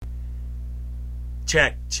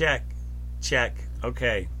Check, check, check.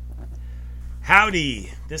 Okay. Howdy.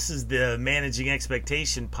 This is the Managing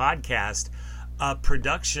Expectation podcast, a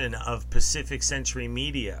production of Pacific Century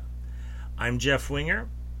Media. I'm Jeff Winger.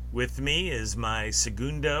 With me is my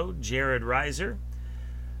segundo, Jared Reiser.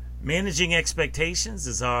 Managing Expectations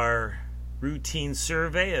is our routine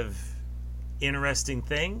survey of interesting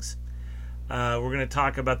things. We're going to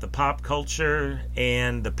talk about the pop culture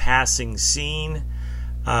and the passing scene.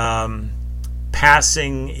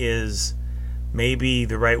 Passing is maybe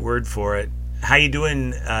the right word for it. How you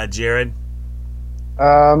doing, Jared?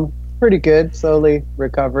 Pretty good. Slowly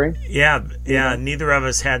recovering. Yeah. Neither of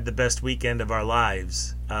us had the best weekend of our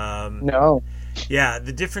lives. No. Yeah,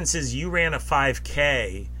 the difference is you ran a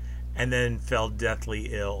 5K and then fell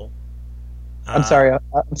deathly ill. I'm sorry.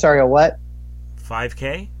 A what?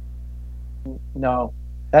 5K? No,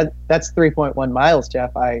 that's 3.1 miles,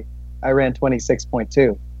 Jeff. I ran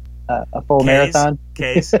 26.2. A full marathon.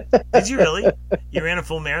 Did you really? You ran a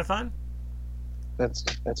full marathon? That's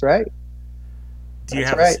right. Do you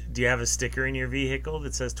have a sticker in your vehicle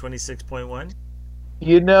that says 26.1?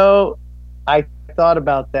 You know, I thought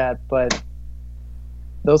about that, but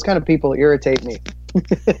those kind of people irritate me.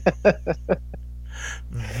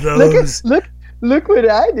 Look what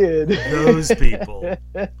I did. Those people.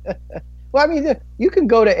 Well, I mean, you can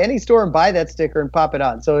go to any store and buy that sticker and pop it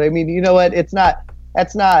on. So, I mean, you know what? That's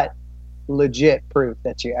not legit proof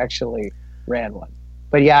that you actually ran one.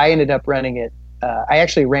 But yeah, I ended up running it. I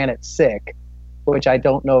actually ran it sick, which I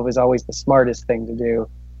don't know if is always the smartest thing to do.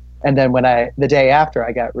 And then the day after,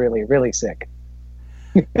 I got really, really sick.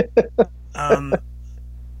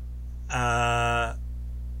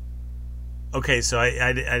 Okay, so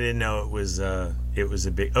I didn't know it was a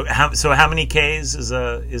big. So how many Ks is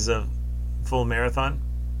a full marathon?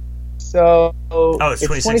 So it's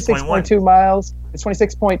 26.2 miles. It's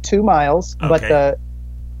 26.2 miles, okay.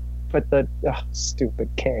 but the stupid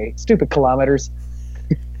kilometers.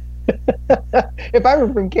 If I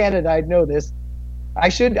were from Canada, I'd know this. I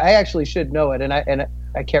actually should know it, and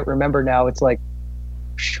I can't remember now. It's like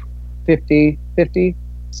 50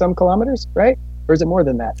 some kilometers, right? Or is it more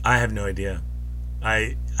than that? I have no idea.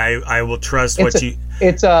 I will trust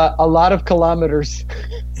It's a lot of kilometers.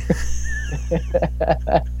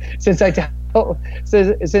 Since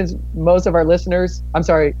most of our listener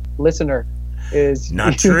is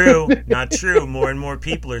not true. Not true. More and more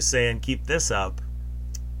people are saying keep this up.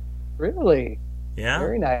 Really? Yeah.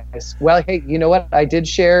 Very nice. Well, hey, you know what? I did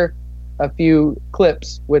share a few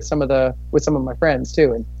clips with some of my friends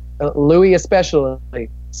too, and Louis especially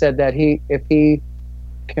said that if he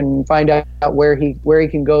can find out where he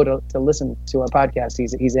can go to listen to our podcast,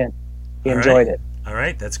 he's in. He enjoyed it. All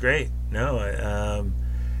right, that's great. No,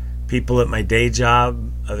 people at my day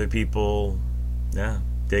job, other people, yeah,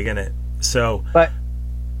 digging it. So,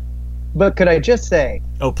 but could I just say?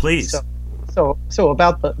 Oh, please. So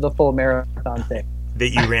about the full marathon thing that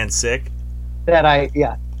you ran sick. The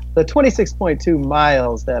 26.2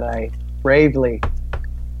 miles that I bravely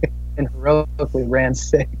and heroically ran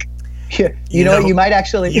sick. You know, you might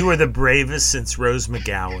actually. You were the bravest since Rose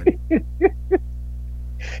McGowan.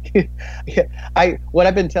 What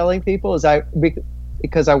I've been telling people is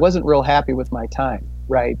because I wasn't real happy with my time,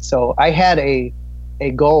 right? So I had a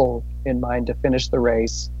goal in mind to finish the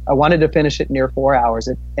race. I wanted to finish it near 4 hours.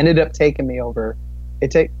 It ended up taking me over.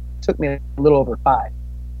 Took me a little over 5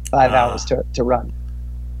 hours to run.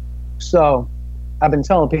 So I've been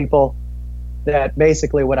telling people that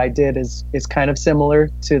basically what I did is kind of similar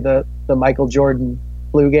to the Michael Jordan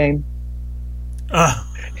flu game.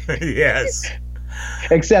 Oh, yes.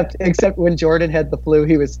 Except when Jordan had the flu,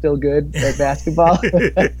 he was still good at basketball.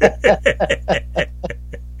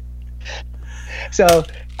 So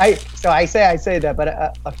I say that, but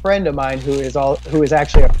a friend of mine who is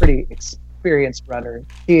actually a pretty experienced runner,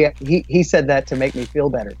 he said that to make me feel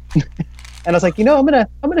better. And I was like, I'm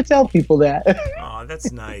gonna tell people that. Oh,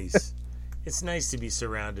 that's nice. It's nice to be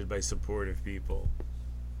surrounded by supportive people.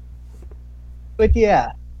 But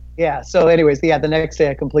yeah. So anyways, the next day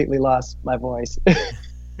I completely lost my voice.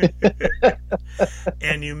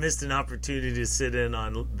 And you missed an opportunity to sit in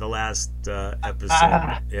on the last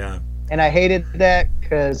episode. Yeah. And I hated that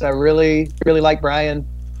because I really, really like Brian.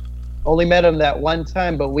 Only met him that one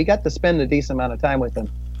time, but we got to spend a decent amount of time with him.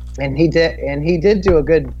 And he did do a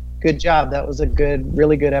good job. That was a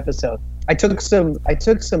really good episode. I took some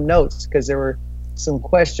notes because there were some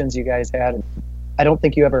questions you guys had, and I don't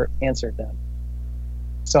think you ever answered them.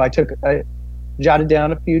 So I jotted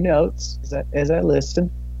down a few notes as I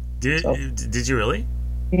listened. Did you really?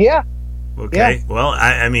 Yeah. Okay. Yeah. Well,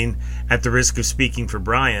 I mean, at the risk of speaking for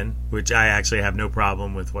Brian, which I actually have no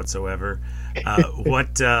problem with whatsoever,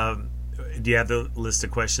 what do you have the list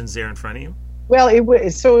of questions there in front of you? Well,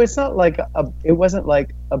 so it's not like it wasn't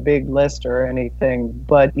like a big list or anything,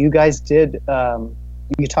 but you guys did.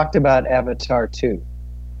 You talked about Avatar 2,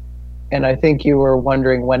 and I think you were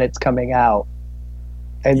wondering when it's coming out.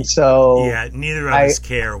 And so yeah, neither of us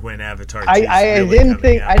care when Avatar 2 I really didn't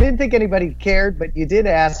think out. I didn't think anybody cared, but you did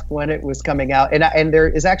ask when it was coming out, and there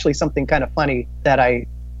is actually something kind of funny that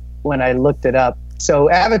when I looked it up.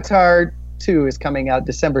 So Avatar 2 is coming out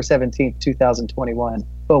December 17th, 2021.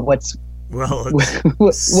 But what's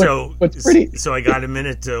pretty? So I got a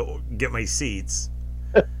minute to get my seats.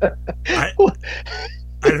 I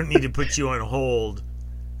don't need to put you on hold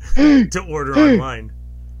to order online.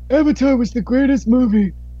 Avatar was the greatest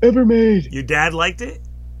movie ever made. Your dad liked it?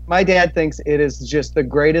 My dad thinks it is just the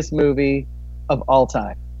greatest movie of all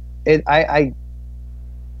time. I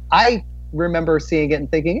remember seeing it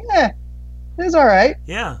and thinking, it's all right.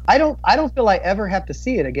 Yeah. I don't feel I ever have to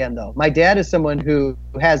see it again though. My dad is someone who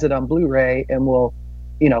has it on Blu-ray and will,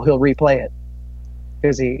 he'll replay it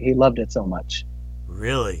because he loved it so much.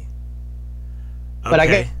 Really? Okay. But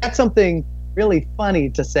I got something really funny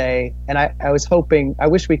to say, and I wish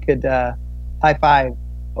we could high five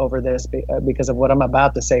over this because of what I'm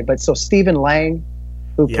about to say. But so Stephen Lang,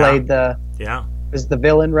 who played was the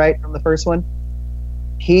villain, right, from the first one,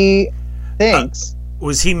 he thinks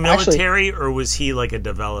was he military or was he like a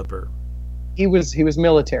developer? He was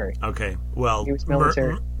military. Okay, well, he was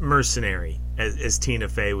military. Mercenary, as Tina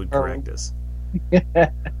Fey would correct us.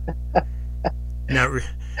 Not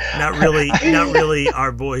really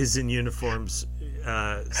our boys in uniforms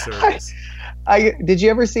service. Did you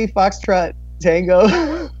ever see Foxtrot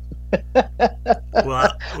Tango?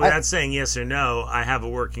 Well, without saying yes or no, I have a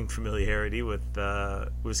working familiarity with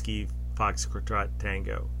Whiskey Foxtrot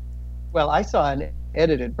Tango. Well, I saw an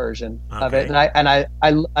edited version of it, and I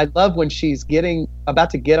love when she's about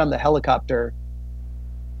to get on the helicopter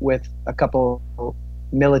with a couple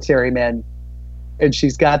military men, and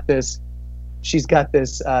she's got this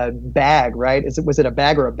bag, right? Was it a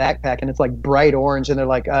bag or a backpack? And it's like bright orange, and they're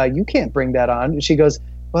like, you can't bring that on. And she goes,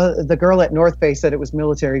 well, the girl at North Face said it was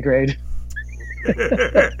military grade.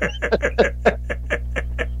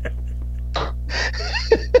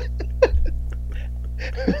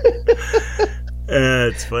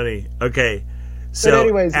 It's funny. Okay, so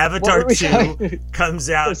anyways, Avatar 2 comes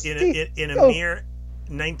out in a mere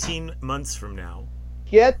 19 months from now.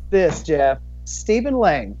 Get this, Jeff. Stephen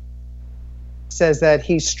Lang says that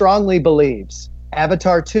he strongly believes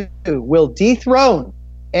Avatar 2 will dethrone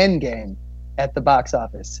Endgame at the box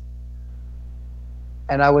office.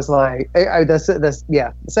 And I was like,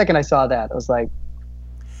 the second I saw that, I was like,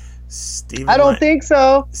 I don't think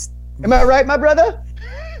so. Am I right, my brother?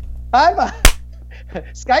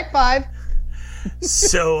 Skype 5.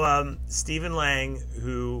 So Stephen Lang,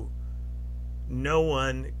 who no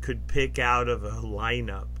one could pick out of a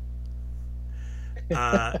lineup,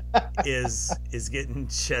 is getting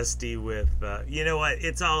chesty with you know what?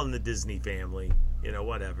 It's all in the Disney family.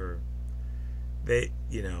 Whatever. They're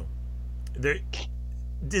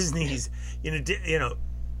Disney's.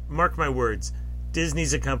 Mark my words.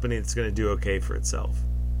 Disney's a company that's going to do okay for itself.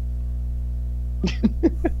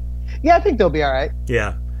 Yeah, I think they'll be all right.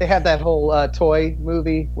 Yeah. They have that whole toy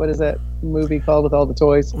movie. What is that movie called with all the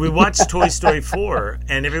toys? We watched Toy Story 4,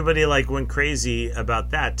 and everybody went crazy about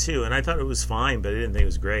that too. And I thought it was fine, but I didn't think it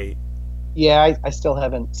was great. Yeah, I still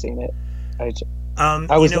haven't seen it.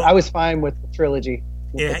 I was fine with the trilogy.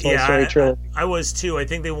 The Toy Story trilogy. I was too. I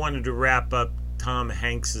think they wanted to wrap up Tom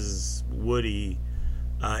Hanks's Woody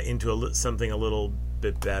into something a little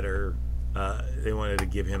bit better. They wanted to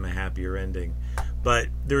give him a happier ending, but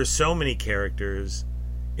there are so many characters.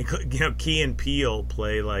 Key and Peele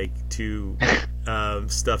play two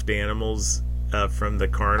stuffed animals from the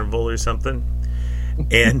carnival or something,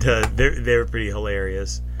 and they're pretty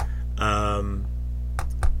hilarious. But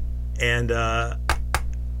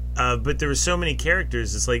there were so many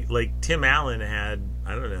characters. It's like Tim Allen had,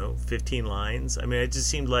 I don't know, 15 lines. I mean, it just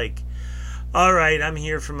seemed like, all right, I'm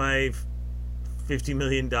here for my $50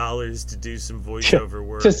 million to do some voiceover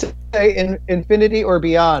work. To say infinity or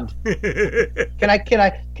beyond. Can I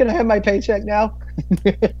have my paycheck now?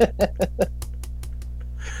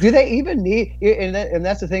 Do they even need? And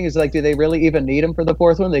that's the thing is do they really even need them for the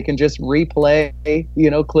fourth one? They can just replay,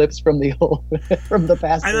 clips from the old from the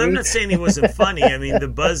past. I'm not saying he wasn't funny. I mean, the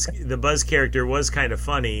Buzz character was kind of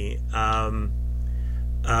funny. I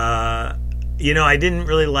didn't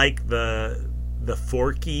really like the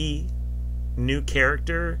Forky new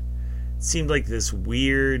character seemed like this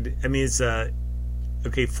weird. I mean, it's a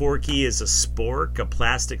okay. Forky is a spork, a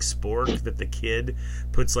plastic spork that the kid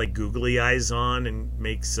puts like googly eyes on and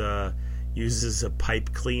makes uses a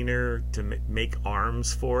pipe cleaner to make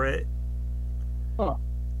arms for it. Huh.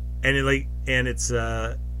 And it's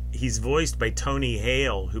he's voiced by Tony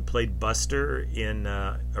Hale, who played Buster in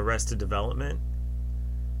Arrested Development.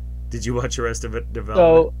 Did you watch Arrested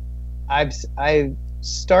Development? So I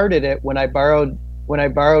started it when I borrowed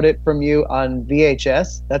it from you on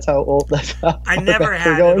VHS. That's how old. That's how I never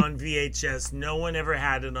had it on VHS. No one ever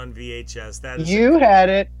had it on VHS. That is you had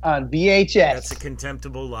it on VHS. That's a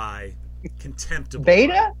contemptible lie. Contemptible.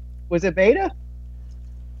 Beta? Lie. Was it beta?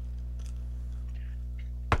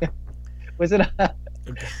 Was it? Okay.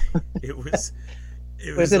 It was.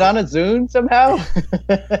 Was it on a Zune somehow?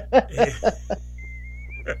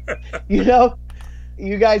 You know,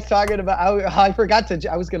 you guys talking about. I forgot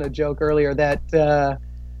to. I was going to joke earlier that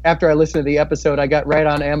after I listened to the episode, I got right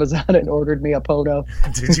on Amazon and ordered me a Pono.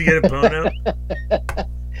 Did you get a Pono?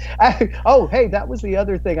 Hey, that was the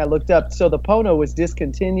other thing I looked up. So the Pono was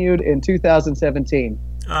discontinued in 2017.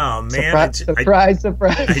 Oh man! Surprise!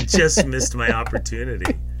 I just missed my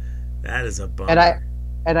opportunity. That is a bummer.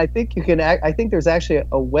 And I think you can. I think there's actually a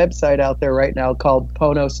website out there right now called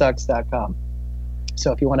ponosucks.com.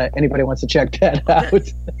 So if anybody wants to check that out.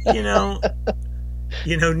 you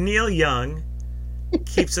know, Neil Young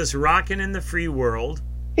keeps us rocking in the free world.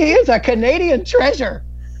 He is a Canadian treasure.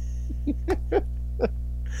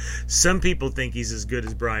 Some people think he's as good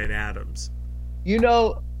as Bryan Adams. You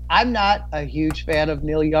know, I'm not a huge fan of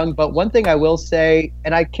Neil Young, but one thing I will say,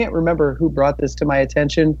 and I can't remember who brought this to my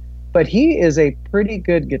attention, but he is a pretty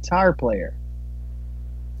good guitar player.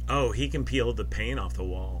 Oh, he can peel the paint off the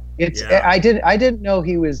wall. I didn't know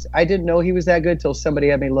he was that good till somebody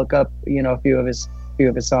had me look up, a few of his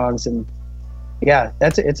songs, and yeah,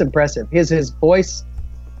 it's impressive. His voice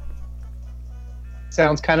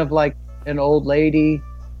sounds kind of like an old lady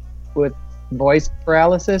with voice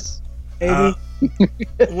paralysis, maybe.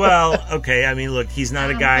 Well, okay. I mean, look, he's not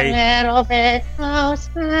a guy. A little bit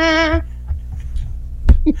closer.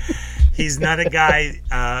 He's not a guy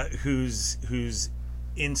whose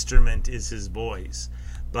instrument is his voice,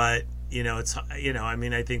 but it's I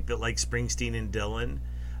mean, I think that like Springsteen and Dylan,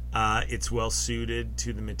 it's well suited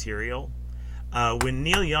to the material. When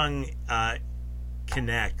Neil Young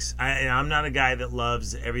connects, I'm not a guy that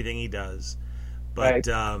loves everything he does, but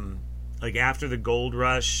right. Like After the Gold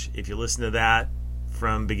Rush, if you listen to that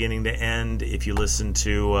from beginning to end, if you listen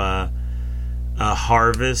to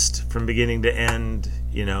Harvest from beginning to end,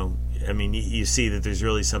 I mean, you see that there's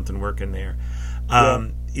really something working there.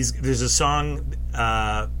 There's a song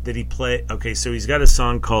that he played. Okay, so he's got a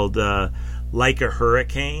song called Like a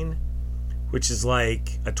Hurricane, which is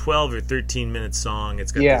like a 12 or 13 minute song.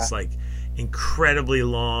 It's got this like incredibly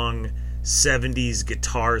long 70s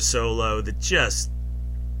guitar solo that just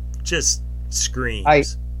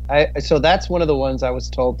screams. So that's one of the ones I was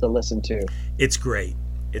told to listen to. It's great.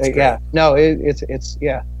 It's great. Yeah. No, it's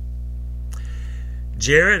yeah.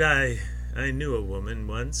 Jared, I knew a woman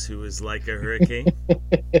once who was like a hurricane.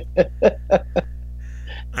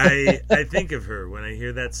 I think of her when I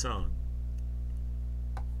hear that song.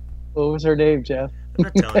 What was her name, Jeff? I'm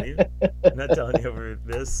not telling you. I'm not telling you over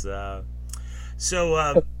this. Though,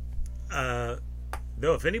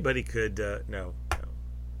 if anybody could, no.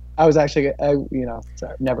 I was actually,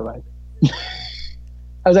 sorry, never mind.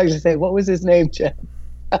 I was actually saying, what was his name, Jeff?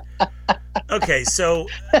 Okay, so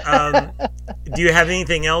do you have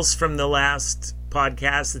anything else from the last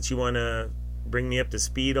podcast that you want to bring me up to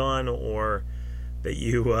speed on, or that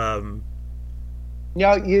you? I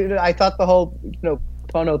thought the whole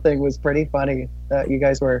Pono thing was pretty funny. You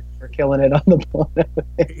guys were killing it on the Pono,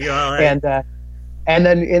 and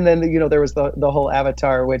then there was the whole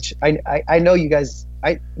Avatar, which I know you guys.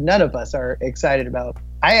 None of us are excited about.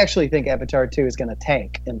 I actually think Avatar 2 is going to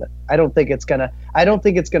tank, and I don't think it's going to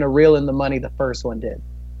reel in the money the first one did.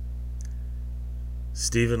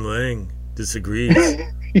 Stephen Lang disagrees.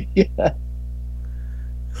 Yeah.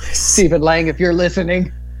 Stephen Lang, if you're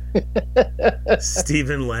listening.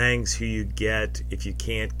 Stephen Lang's who you get if you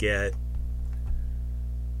can't get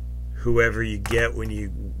whoever you get when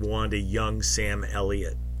you want a young Sam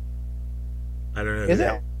Elliott. I don't know.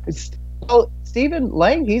 Is it? Stephen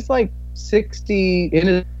Lang, he's like 60 in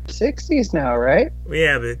his 60s now, right?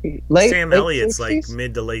 Yeah, but Sam Elliott's 60s? Like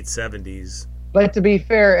mid to late 70s. But to be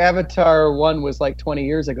fair, Avatar 1 was like 20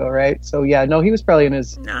 years ago, right? So yeah, no, he was probably in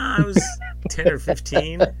his... Nah, it was 10 or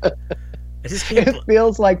 15. It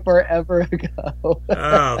feels like forever ago.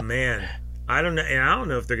 Oh, man. I don't know. And I don't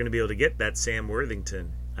know if they're going to be able to get that Sam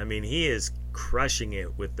Worthington. I mean, he is crushing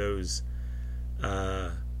it with those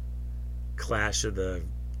Clash of the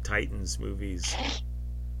Titans movies.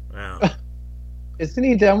 Wow. Isn't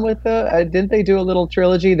he done with didn't they do a little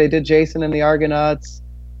trilogy? They did Jason and the Argonauts,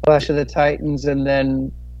 Clash of the Titans, and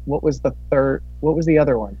then what was the third? What was the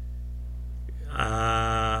other one?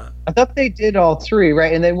 I thought they did all three,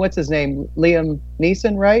 right? And then what's his name? Liam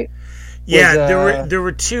Neeson, right? Yeah, there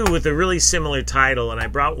were two with a really similar title, and I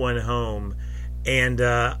brought one home, and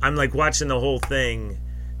I'm like watching the whole thing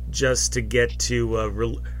just to get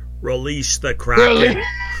to release the Kraken.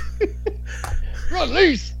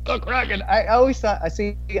 Release the Kraken. I always thought,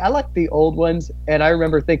 I like the old ones, and I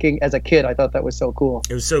remember thinking as a kid, I thought that was so cool.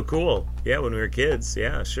 It was so cool. Yeah, when we were kids.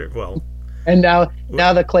 Yeah, sure. Well, and now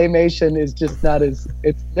the claymation is just not as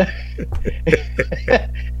it's.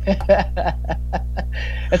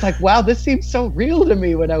 It's like, wow, this seems so real to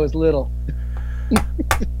me when I was little.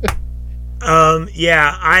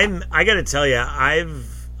 Yeah, I got to tell you, I'm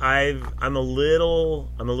a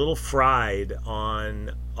little fried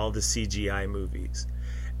on all the CGI movies,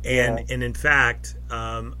 and in fact,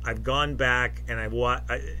 I've gone back and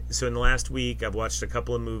so in the last week I've watched a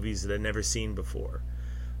couple of movies that I'd never seen before.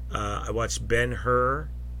 I watched Ben-Hur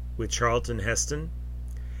with Charlton Heston,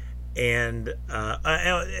 and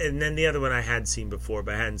then the other one I had seen before,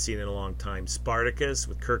 but I hadn't seen in a long time, Spartacus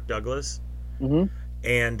with Kirk Douglas, and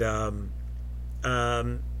Kirk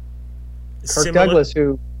Douglas,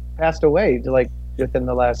 who passed away like within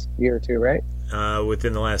the last year or two, right?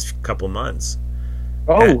 Within the last couple months.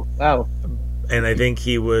 Oh, wow. And I think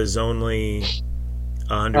he was only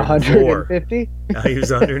 104. 150? He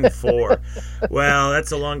was 104. Well,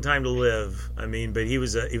 that's a long time to live. I mean, but he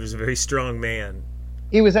was a very strong man.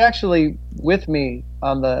 He was actually with me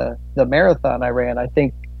on the marathon I ran. I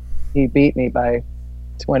think he beat me by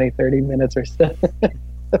 20, 30 minutes or so.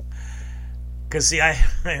 Because, see, I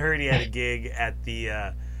heard he had a gig at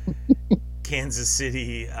the Kansas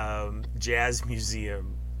City Jazz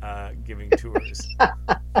Museum giving tours.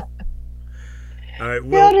 All right,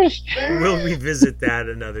 we'll revisit that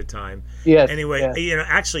another time. Yes. Anyway, yes.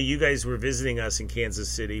 Actually, you guys were visiting us in Kansas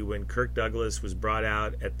City when Kirk Douglas was brought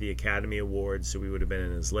out at the Academy Awards, so we would have been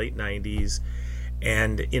in his late 90s.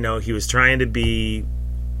 And, he was trying to be,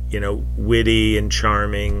 witty and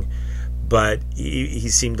charming, but he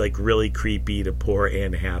seemed like really creepy to poor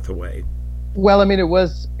Anne Hathaway. Well, I mean, it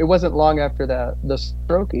wasn't long after the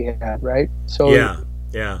stroke he had, right? So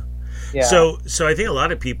yeah. So I think a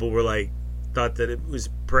lot of people were thought that it was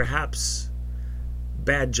perhaps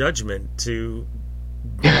bad judgment to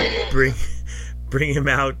bring him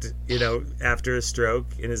out, after a stroke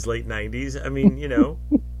in his late 90s. I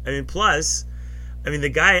mean, plus, the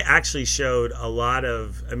guy actually showed a lot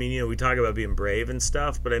of, we talk about being brave and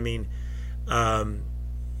stuff, but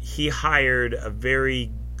he hired a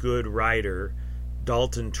very good writer,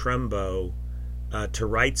 Dalton Trumbo, to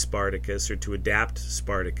write Spartacus, or to adapt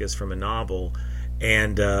Spartacus from a novel.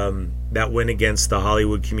 And that went against the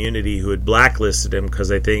Hollywood community, who had blacklisted him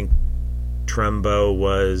because I think Trumbo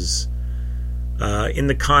was in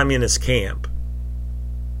the communist camp.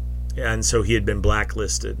 And so he had been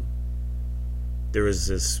blacklisted. There was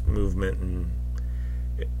this movement, and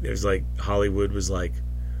there's Hollywood was like,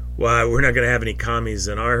 well, we're not going to have any commies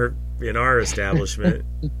in our establishment.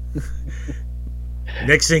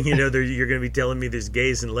 Next thing you know, you're going to be telling me there's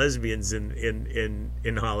gays and lesbians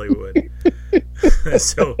in Hollywood.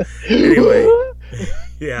 So anyway,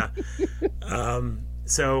 yeah.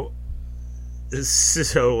 So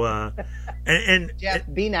and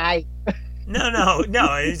just be nice. No.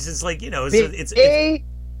 It's just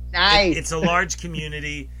nice. It's a large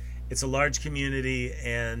community. It's a large community,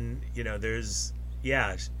 and there's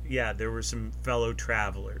there were some fellow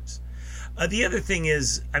travelers. The other thing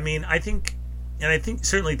is, I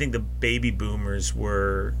certainly think the baby boomers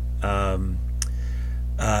were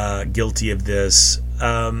guilty of this.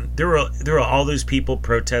 There were all those people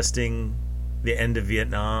protesting the end of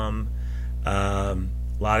Vietnam. A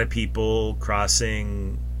lot of people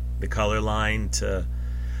crossing the color line to.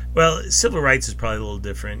 Well, civil rights is probably a little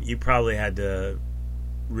different. You probably had to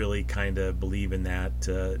really kind of believe in that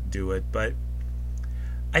to do it, but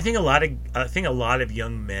I think a lot of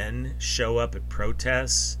young men show up at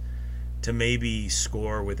protests to maybe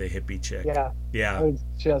score with a hippie chick. Yeah.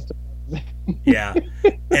 Just yeah.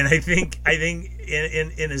 And I think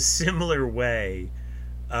in a similar way,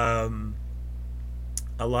 a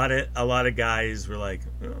lot of guys were like,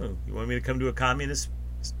 "Oh, you want me to come to a communist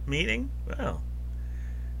meeting? Well,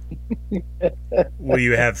 will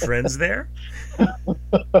you have friends there?"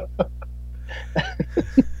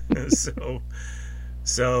 So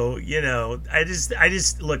I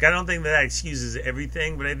just look. I don't think that excuses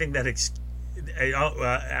everything, but I think that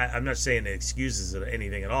I'm not saying it excuses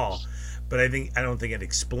anything at all, but I don't think it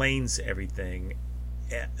explains everything,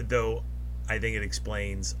 though. I think it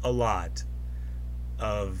explains a lot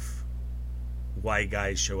of why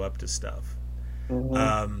guys show up to stuff.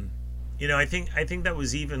 Mm-hmm. I think that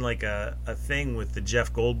was even like a thing with the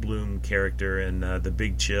Jeff Goldblum character in The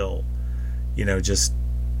Big Chill. Just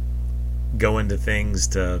going to things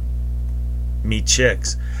to meet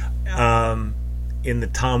chicks. In the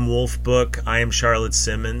Tom Wolfe book, I Am Charlotte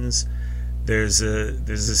Simmons, there's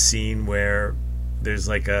a scene where there's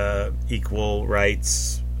like a equal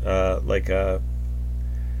rights, it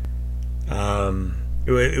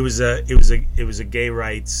was a gay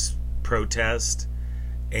rights protest,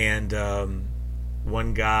 and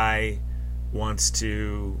one guy wants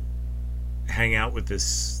to hang out with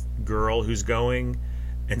this girl who's going,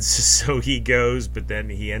 and so he goes, but then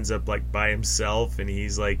he ends up like by himself, and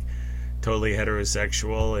he's like totally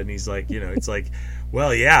heterosexual, and he's like, it's like,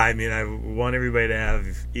 well, yeah, I mean, I want everybody to have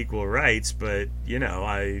equal rights, but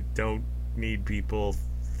I don't need people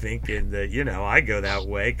thinking that I go that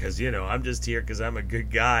way, because I'm just here because I'm a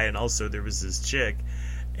good guy, and also there was this chick,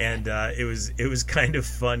 and it was kind of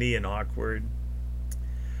funny and awkward.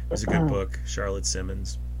 It was a good book, Charlotte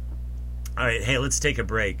Simmons. All right, hey, let's take a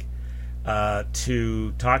break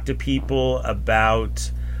to talk to people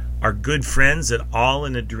about our good friends at All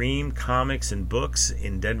in a Dream Comics and Books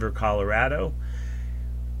in Denver, Colorado.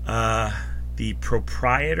 The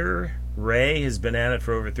proprietor, Ray, has been at it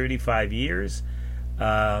for over 35 years,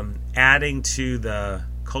 adding to the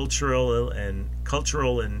cultural and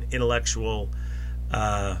intellectual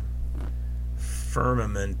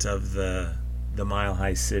firmament of the Mile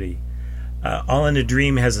High City. All in a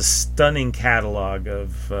Dream has a stunning catalog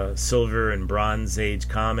of Silver and Bronze Age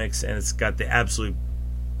comics, and it's got the absolute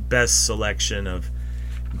best selection of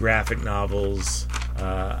graphic novels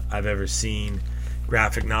I've ever seen.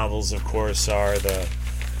 Graphic novels, of course, are the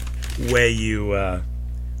way you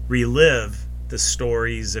relive the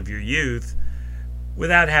stories of your youth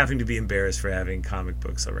without having to be embarrassed for having comic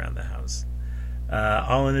books around the house.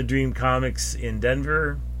 All in a Dream Comics in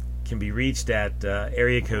Denver can be reached at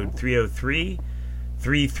area code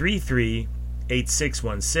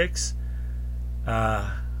 303-333-8616.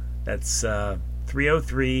 That's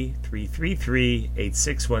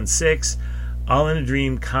 303-333-8616. All in a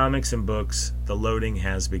Dream Comics and Books. The loading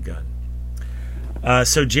has begun.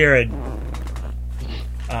 So Jared,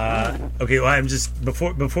 okay. Well, I'm just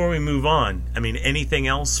before we move on. I mean, anything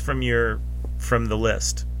else from the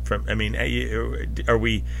list? Have we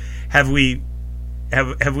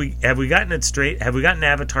gotten it straight? Have we gotten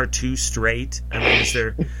Avatar 2 straight? I mean, is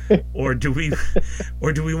there, or do we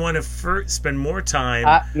want to spend more time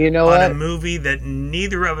on a movie that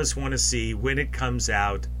neither of us want to see when it comes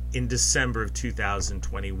out in December of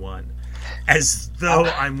 2021? As though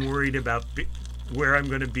I'm worried about where I'm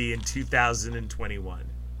going to be in 2021.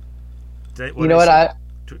 I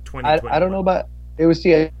don't know about it was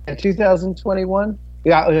 2021.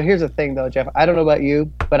 Yeah, here's the thing though, Jeff. I don't know about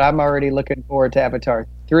you, but I'm already looking forward to Avatar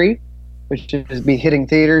 3, which is be hitting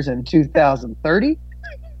theaters in 2030.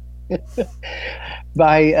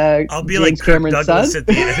 By I'll be James like Kirk Cameron's Douglas son. at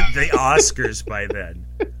the Oscars by then.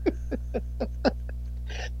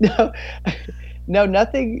 No,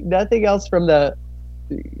 nothing else from the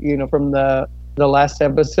last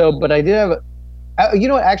episode. But I did have. I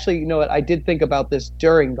did think about this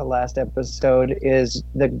during the last episode. Is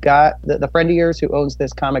the guy, the friend of yours who owns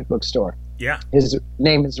this comic book store? Yeah. His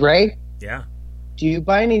name is Ray? Yeah. Do you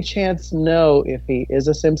by any chance know if he is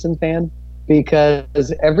a Simpson fan?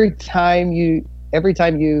 Because every time you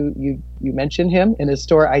mention him in his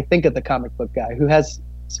store, I think of the comic book guy who has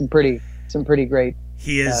some pretty great.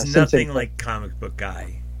 He is nothing like comic book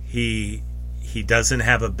guy. He doesn't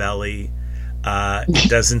have a belly. It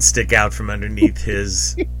doesn't stick out from underneath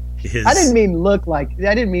his. I didn't mean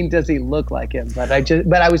does he look like him, but I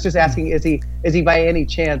was just asking, is he by any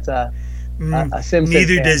chance a Simpson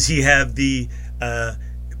Neither fan? Does he have the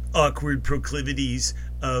awkward proclivities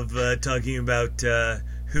of talking about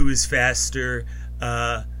who is faster,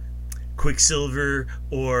 Quicksilver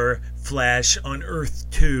or Flash on Earth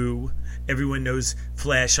 2. Everyone knows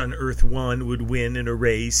Flash on Earth 1 would win in a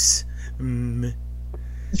race.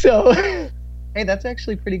 So, hey, that's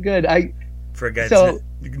actually pretty good. For a guy that's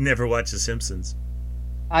never watched The Simpsons.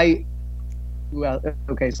 I love The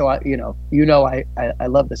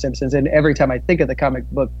Simpsons, and every time I think of the comic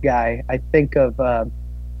book guy, I think of a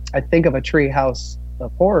Treehouse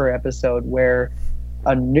of Horror episode where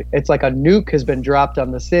it's like a nuke has been dropped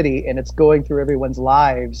on the city, and it's going through everyone's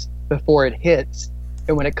lives before it hits,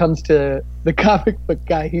 And when it comes to the comic book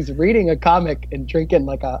guy, he's reading a comic and drinking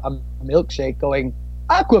like a milkshake going,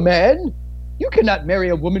 Aquaman, you cannot marry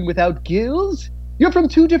a woman without gills. You're from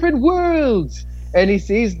two different worlds. And he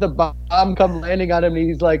sees the bomb come landing on him, and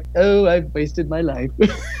he's like, oh, I've wasted my life.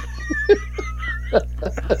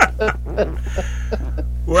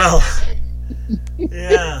 Well,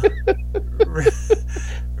 yeah.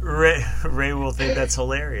 Ray will think that's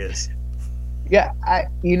hilarious. Yeah,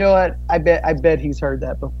 you know what? I bet he's heard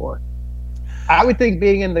that before. I would think,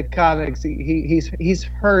 being in the comics, he's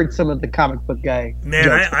heard some of the comic book guy. Man,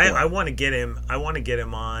 I want to get him. I want to get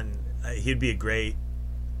him on. He'd be a great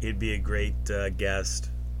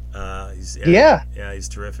guest. He's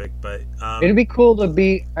terrific. But it'd be cool to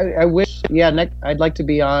be. I wish. Yeah, I'd like to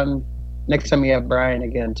be on next time you have Brian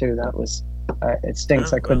again too. That was. It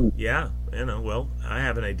stinks I couldn't. Well, yeah, Well, I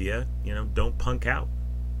have an idea. Don't punk out.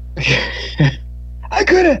 I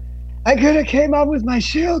could have came out with my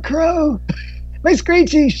Sheryl Crow, my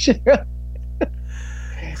screechy Sheryl.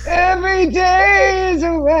 Every day is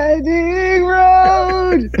a winding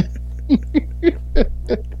road.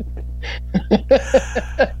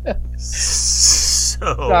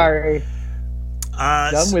 So sorry.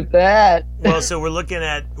 Done with that. Well, so we're looking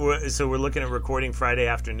at recording Friday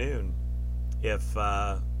afternoon. If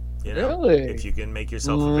really? If you can make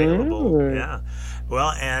yourself available, yeah.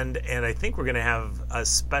 Well, and I think we're going to have a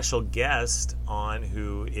special guest on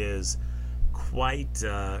who is quite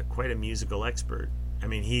a musical expert. I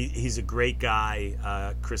mean, he's a great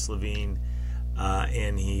guy, Chris Levine,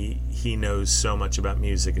 and he knows so much about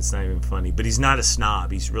music. It's not even funny. But he's not a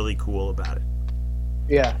snob. He's really cool about it.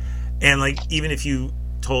 Yeah. And like, even if you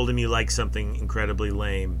told him you like something incredibly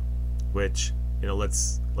lame, which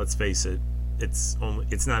let's face it, it's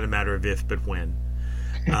not a matter of if but when.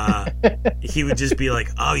 He would just be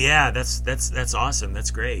like, "Oh yeah, that's awesome.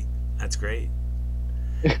 That's great. That's great."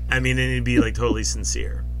 I mean, and he'd be like totally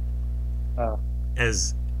sincere. Oh.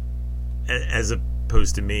 As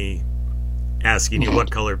opposed to me asking you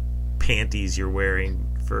what color panties you're wearing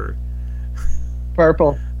for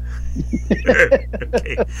purple.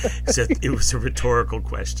 Okay, so it was a rhetorical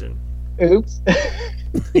question. Oops.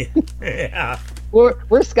 Yeah.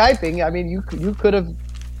 We're Skyping. I mean, you could have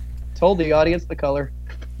told the audience the color.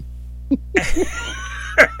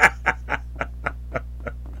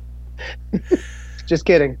 Just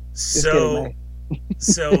kidding. So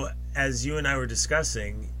as you and I were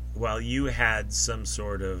discussing, while you had some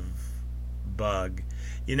sort of bug,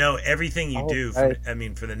 everything you do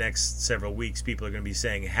for the next several weeks, people are going to be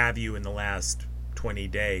saying, have you in the last 20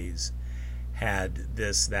 days had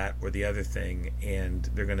this, that, or the other thing? And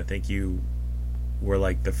they're going to think you were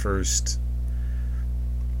like the first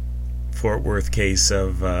Fort Worth case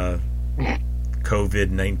of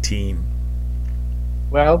COVID-19.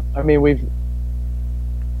 Well, I mean,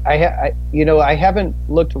 I haven't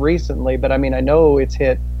looked recently, but I mean, I know it's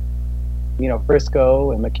hit,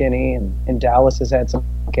 Frisco and McKinney, and Dallas has had some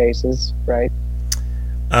cases, right?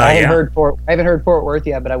 I haven't heard Fort Worth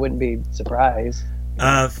yet, but I wouldn't be surprised.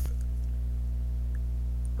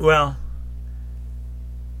 Well,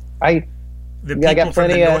 I got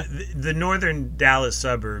plenty of the northern Dallas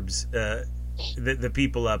suburbs. The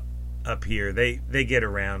people up here, they get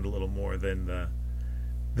around a little more than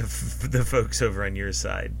the folks over on your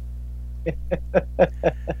side.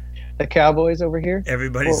 The Cowboys over here.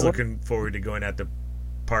 Everybody's looking forward to going out to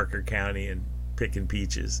Parker County and picking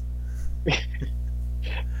peaches.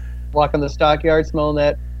 Walking the stockyard, smelling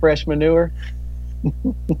that fresh manure.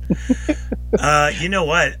 You know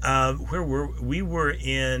what? We were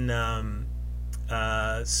in?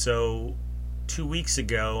 So 2 weeks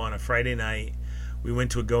ago on a Friday night, we went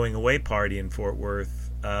to a going away party in Fort Worth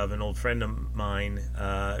of an old friend of mine.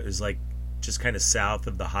 It was like just kind of south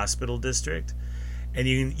of the hospital district, and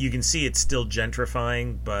you can see it's still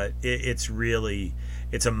gentrifying, but it's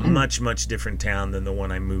a much different town than the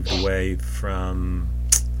one I moved away from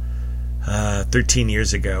 13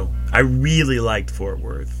 years ago. I really liked Fort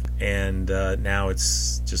Worth, and now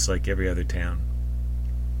it's just like every other town.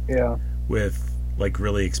 Yeah. With like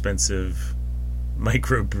really expensive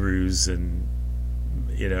microbrews and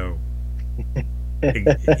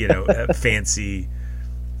fancy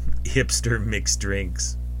hipster mixed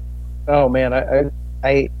drinks. Oh man,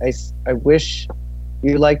 I wish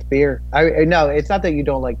you liked beer. No, it's not that you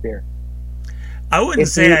don't like beer. I wouldn't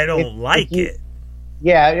say I don't like it.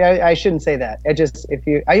 Yeah, I shouldn't say that.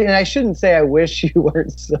 I shouldn't say I wish you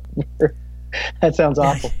weren't sober. That sounds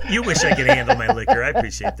awful. You wish I could handle my liquor. I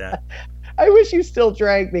appreciate that. I wish you still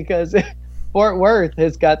drank, because Fort Worth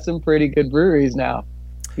has got some pretty good breweries now.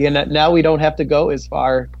 Now we don't have to go as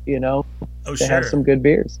far, to have some good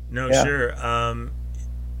beers. No, yeah. Sure.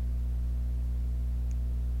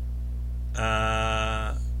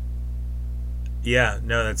 Yeah,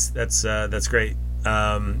 no, that's great.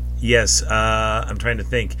 Yes, I'm trying to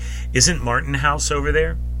think. Isn't Martin House over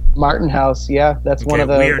there? Martin House, yeah, that's one Okay, of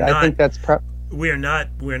the. we are I not- think that's. We're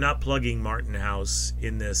not plugging Martin House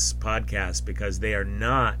in this podcast because they are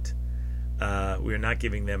not. We're not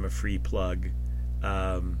giving them a free plug.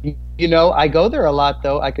 You know, I go there a lot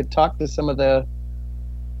though. I could talk to some of the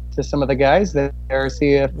guys there,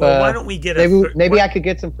 see if Well, why don't we get maybe I could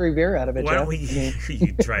get some free beer out of it. Why don't Jeff? we?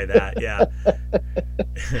 You try that, yeah.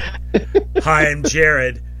 Hi, I'm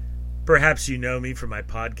Jared. Perhaps you know me from my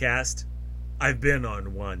podcast. I've been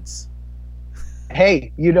on once.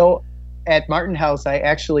 Hey, you know, at Martin House, I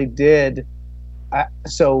actually did.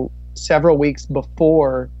 So several weeks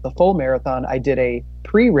before the full marathon, I did a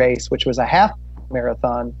pre-race, which was a half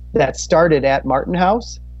marathon that started at Martin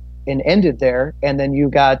House and ended there. And then you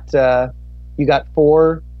got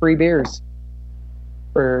 4 free beers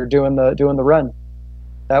for doing the run.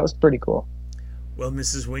 That was pretty cool. Well,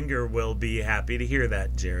 Mrs. Winger will be happy to hear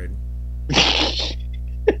that, Jared.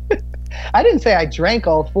 I didn't say I drank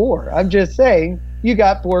all 4. I'm just saying you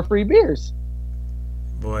got 4 free beers.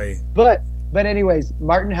 Boy. But anyways,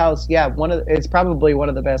 Martin House, yeah, it's probably one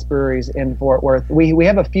of the best breweries in Fort Worth. We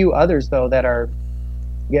have a few others though that are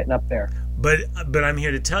getting up there. But I'm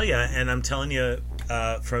here to tell you, and I'm telling you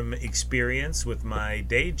from experience with my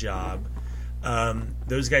day job,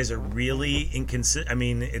 those guys are really inconsistent. I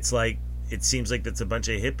mean, it seems like that's a bunch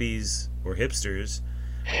of hippies or hipsters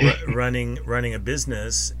running a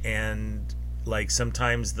business, and like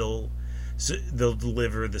sometimes they'll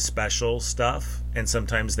deliver the special stuff, and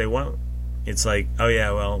sometimes they won't. It's like, oh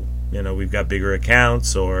yeah, well, you know, we've got bigger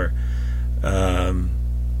accounts, or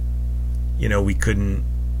you know, we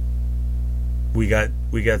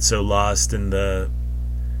got so lost in the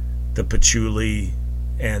patchouli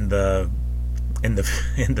and the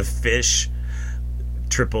Fish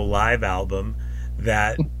triple live album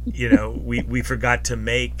that, you know, we forgot to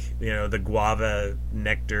make, you know, the guava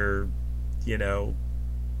nectar, you know.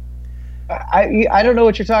 I don't know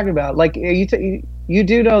what you're talking about. Like you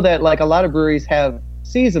do know that like a lot of breweries have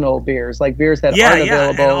seasonal beers, like beers that aren't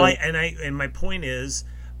available. And my point is,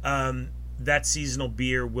 that seasonal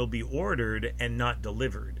beer will be ordered and not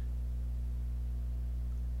delivered.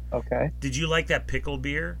 Okay. Did you like that pickle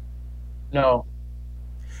beer? No.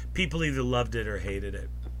 People either loved it or hated it.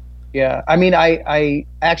 Yeah, I mean, I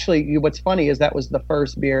actually, what's funny is that was the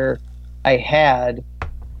first beer I had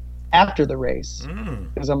after the race,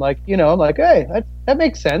 because I'm like, hey, that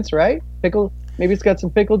makes sense, right? Pickle, maybe it's got some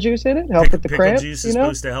pickle juice in it, help with the cramps. Pickle juice is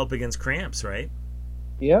supposed to help against cramps, right?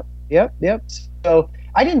 Yep. So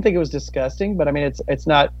I didn't think it was disgusting, but I mean, it's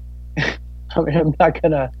not. I mean, I'm not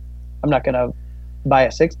gonna buy a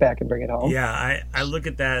 6-pack and bring it home. Yeah, I look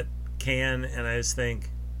at that can and I just think,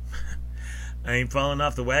 I ain't falling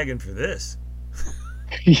off the wagon for this.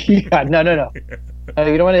 Yeah, no.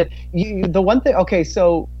 You don't want to. The one thing. Okay,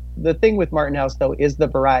 so the thing with Martin House though is the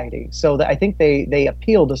variety. So I think they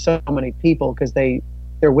appeal to so many people because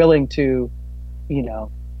they're willing to,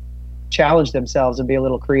 challenge themselves and be a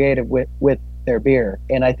little creative with their beer.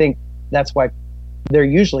 And I think that's why they're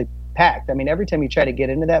usually packed. I mean, every time you try to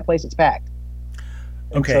get into that place, it's packed.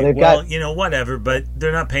 And okay, so well, whatever, but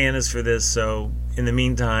they're not paying us for this, so in the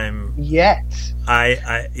meantime, yet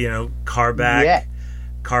Carback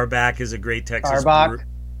is a great Texas Carback.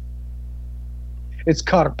 It's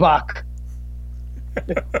Carback.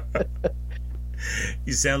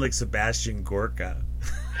 You sound like Sebastian Gorka.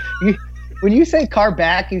 When you say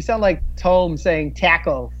Carback, you sound like Tom saying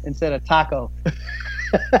taco instead of taco.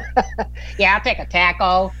 Yeah, I'll take a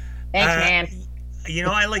taco. Thanks, man.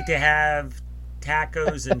 I like to have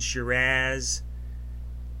tacos and Shiraz.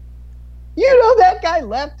 You know that guy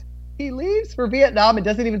left. He leaves for Vietnam and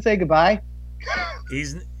doesn't even say goodbye.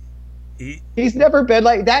 He's never been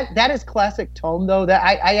like that. That is classic Tom, though. That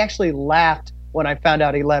I actually laughed when I found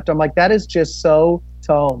out he left. I'm like, that is just so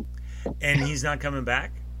Tom. And he's not coming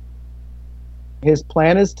back? His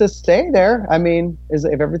plan is to stay there. I mean,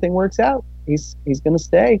 if everything works out, he's going to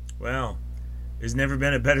stay. Well, there's never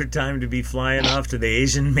been a better time to be flying off to the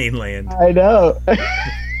Asian mainland. I know.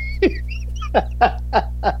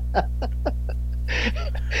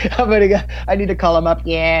 I need to call him up.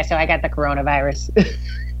 Yeah, so I got the coronavirus.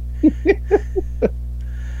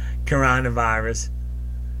 Coronavirus.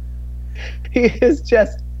 He's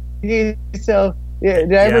so. Yeah,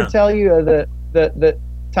 did I ever tell you the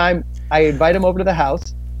time I invite him over to the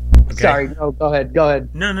house? Okay. Sorry, no, go ahead. No.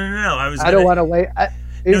 I don't want to wait.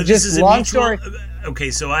 It's just a long story.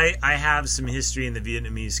 Okay, so I have some history in the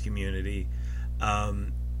Vietnamese community.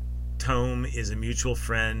 Tom is a mutual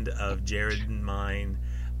friend of Jared and mine.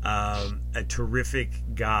 a terrific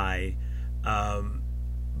guy, but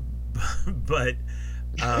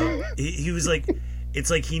he was like, it's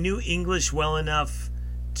like he knew English well enough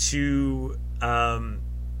to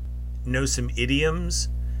know some idioms.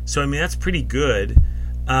 So I mean that's pretty good,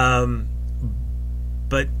 but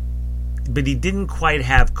he didn't quite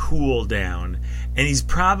have cool down, and he's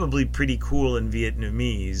probably pretty cool in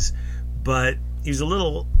Vietnamese, but he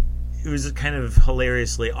was kind of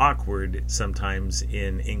hilariously awkward sometimes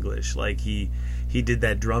in English. Like he did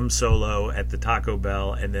that drum solo at the Taco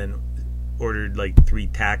Bell and then ordered like 3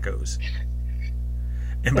 tacos.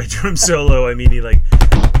 And by drum solo, I mean he like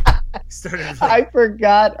started. Like, I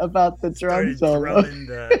forgot about the drum solo. Drumming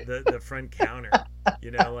the front counter, you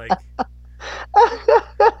know, like.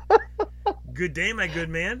 Good day, my good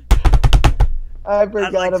man. I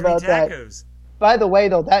forgot about tacos. that. By the way,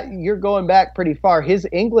 though, that you're going back pretty far. His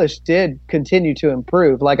English did continue to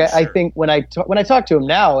improve. Like I think when I talk to him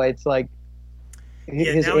now, it's like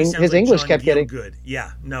his like English John kept getting good.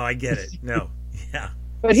 Yeah, no, I get it. No, yeah.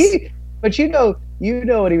 But you know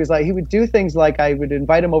what he was like. He would do things like I would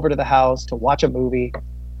invite him over to the house to watch a movie.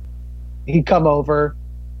 He'd come over,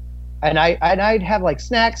 and I'd have like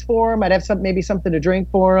snacks for him. I'd have maybe something to drink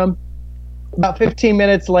for him. About 15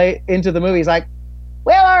 minutes late into the movie, he's like,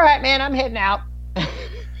 "Well, all right, man, I'm heading out."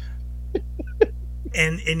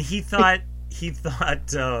 and he thought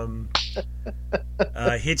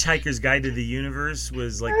Hitchhiker's Guide to the Universe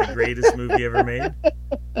was like the greatest movie ever made.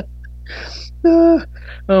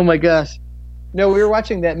 Oh my gosh! No, we were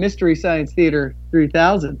watching that Mystery Science Theater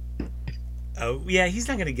 3000. Oh yeah, he's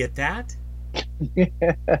not going to get that. Or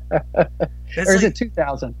is it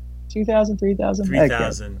 2000? 2000, 3000?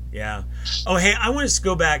 3000, yeah. Oh, hey, I want to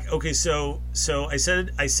go back. Okay, so I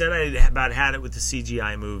said I about had it with the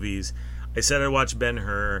CGI movies. I said I watched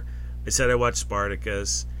Ben-Hur. I said I watched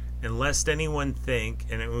Spartacus. And lest anyone think,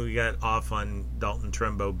 and we got off on Dalton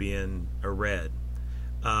Trumbo being a red.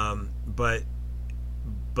 But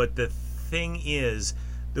the thing is,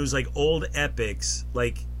 those like old epics,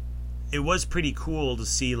 like it was pretty cool to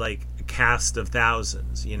see like a cast of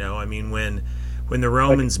thousands. You know, I mean when the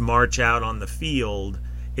Romans march out on the field,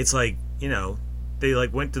 it's like, you know, they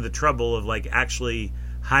like went to the trouble of like actually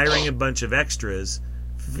hiring a bunch of extras,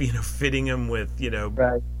 you know, fitting them with, you know,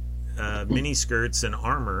 mini skirts and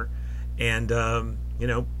armor, and you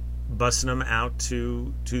know, busting them out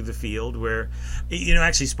to the field where, you know,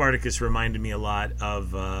 actually Spartacus reminded me a lot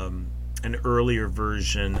of an earlier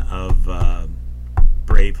version of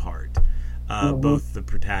Braveheart. Both the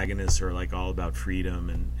protagonists are like all about freedom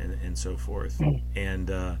and so forth,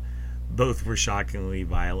 and both were shockingly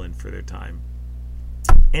violent for their time.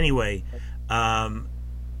 Anyway, I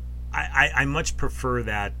much prefer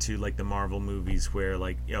that to like the Marvel movies where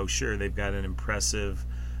like, oh sure, they've got an impressive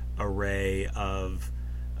array of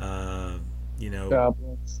you know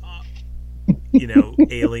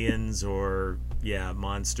aliens or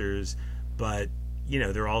monsters, but you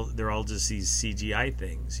know they're all just these CGI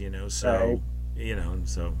things, you know, so you know,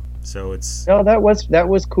 so it's that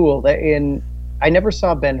was cool. And I never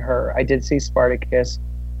saw Ben-Hur. I did see Spartacus.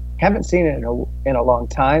 Haven't seen it in a long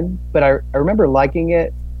time, but I remember liking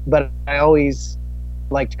it. But I always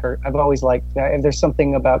liked Kirk. I've always liked. There's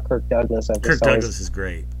something about Kirk Douglas. Kirk Douglas is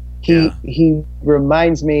great. He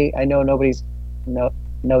reminds me. I know nobody's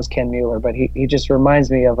knows Ken Mueller, but he just reminds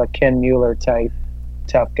me of a Ken Mueller type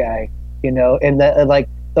tough guy. You know, and that like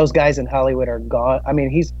those guys in Hollywood are gone. I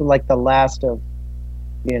mean, he's like the last of,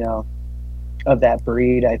 you know, of that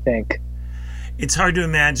breed, I think. It's hard to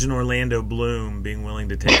imagine Orlando Bloom being willing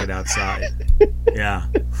to take it outside. Yeah.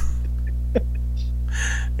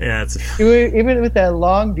 Yeah, even with that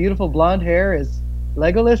long, beautiful blonde hair as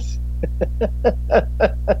Legolas.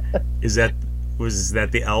 Was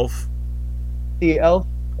that the elf? The elf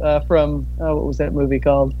from what was that movie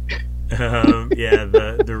called? Yeah,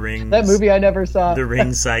 the Rings. That movie I never saw. The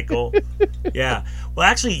Ring Cycle. Yeah. Well,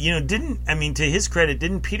 actually, you know, to his credit,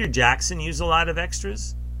 didn't Peter Jackson use a lot of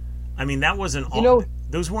extras? I mean, that wasn't all. You know,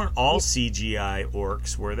 those weren't all CGI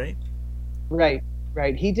orcs, were they? Right.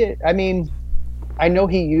 He did. I mean, I know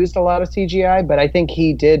he used a lot of CGI, but I think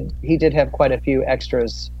he did have quite a few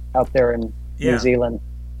extras out there in New Zealand.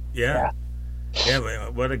 Yeah.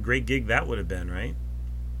 What a great gig that would have been, right?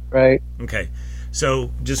 Right. Okay.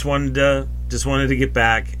 So just wanted to get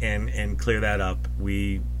back and clear that up.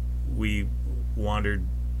 We wandered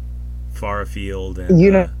far afield, and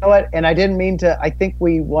you know what? And I didn't mean to. I think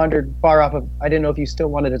we wandered far off of. I didn't know if you still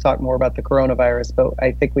wanted to talk more about the coronavirus, but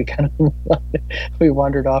I think we kind of we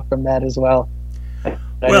wandered off from that as well. I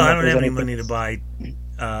don't have any money to buy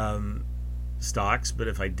stocks, but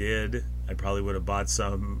if I did, I probably would have bought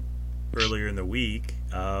some earlier in the week.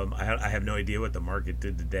 I have no idea what the market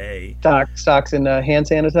did today. Stocks in hand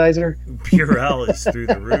sanitizer. Purell is through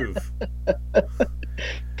the roof.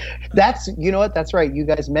 You know what? That's right. You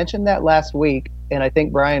guys mentioned that last week, and I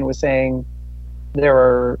think Brian was saying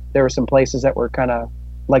there were some places that were kind of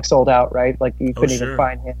like sold out, right? Like you couldn't even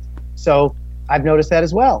find hand. So I've noticed that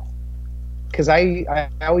as well, because I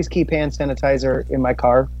always keep hand sanitizer in my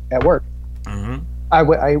car at work. Mm-hmm.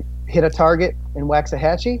 I hit a Target in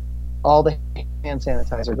Waxahachie, all the hand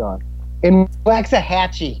sanitizer gone. In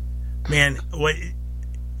Waxahachie. Man, what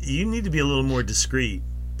you need to be a little more discreet.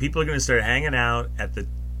 People are going to start hanging out at the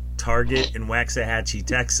Target in Waxahachie,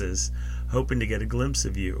 Texas, hoping to get a glimpse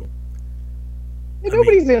of you.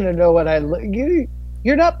 Nobody's going to know what I look.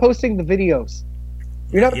 You're not posting the videos.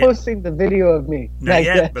 You're not posting the video of me. Not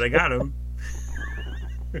yet, but I got them.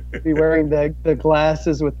 Be wearing the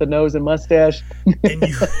glasses with the nose and mustache. And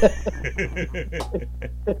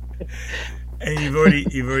you've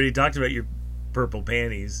already talked about your purple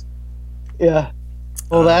panties. Yeah.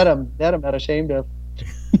 Well, that I'm not ashamed of.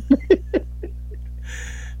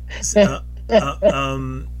 I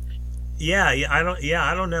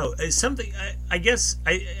don't know. Something. I guess.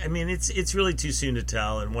 I mean, it's really too soon to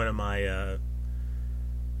tell. And one of my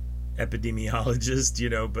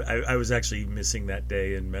epidemiologists, but I was actually missing that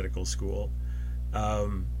day in medical school.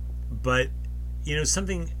 But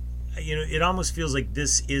something. It almost feels like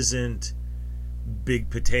this isn't big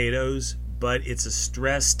potatoes, but it's a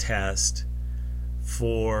stress test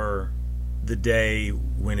for the day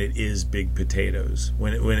when it is big potatoes.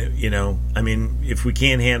 When it I mean, if we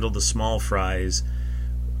can't handle the small fries,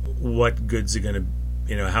 what good's it going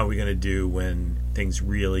to, how are we going to do when things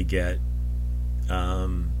really get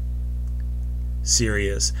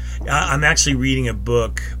serious? I'm actually reading a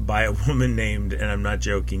book by a woman named, and I'm not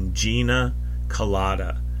joking, Gina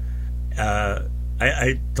Colada.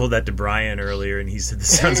 I told that to Brian earlier, and he said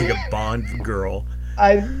this sounds like a Bond girl.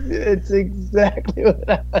 It's exactly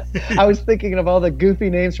what I was thinking of, all the goofy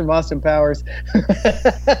names from Austin Powers.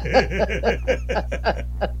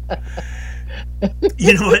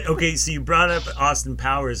 You know what? Okay, so you brought up Austin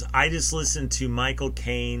Powers. I just listened to Michael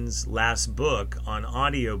Caine's last book on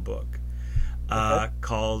audiobook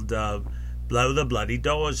called Blow the Bloody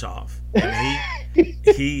Doors Off. And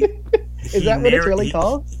he Is that what it's really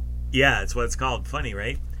called? Yeah, that's what it's called. Funny,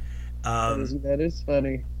 right? That is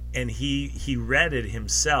funny. And he read it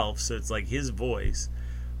himself, so it's like his voice.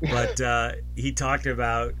 But he talked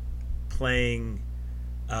about playing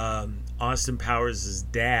Austin Powers'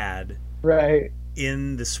 dad, right,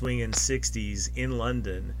 in the swingin' 60s in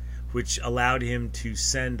London, which allowed him to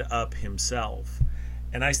send up himself.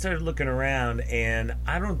 And I started looking around, and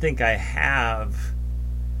I don't think I have.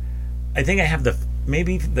 I think I have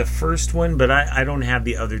maybe the first one, but I don't have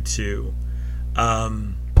the other two.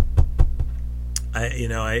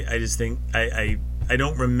 I just think I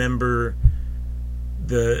don't remember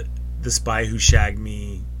the Spy Who Shagged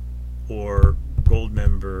Me or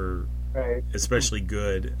Goldmember, right, especially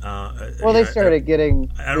good. They started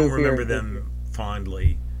getting. I don't remember them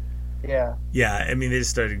fondly. Yeah. Yeah, I mean they just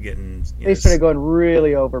started getting. They started going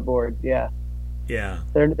really overboard. Yeah. Yeah.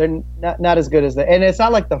 They're not as good as that, and it's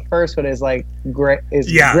not like the first one is like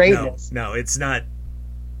greatness. No, it's not.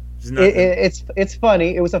 It's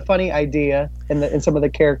funny. It was a funny idea, and some of the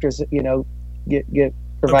characters, get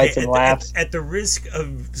provide some laughs. At the risk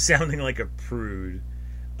of sounding like a prude,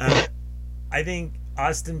 I think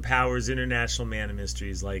Austin Powers, International Man of Mystery,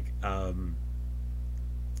 is like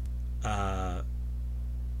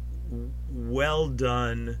well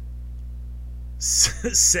done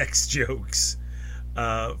sex jokes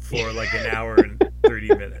for like an hour and 30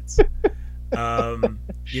 minutes.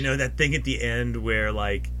 That thing at the end where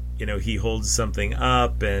like. He holds something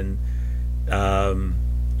up, and he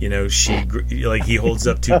holds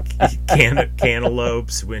up two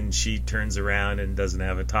cantaloupes when she turns around and doesn't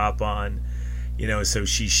have a top on. So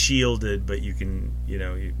she's shielded, but you can,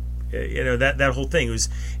 that whole thing is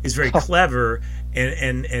very clever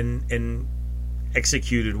and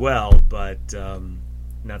executed well, but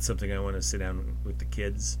not something I want to sit down with the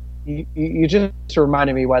kids. You just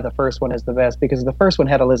reminded me why the first one is the best, because the first one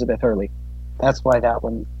had Elizabeth Hurley. That's why that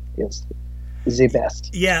one is the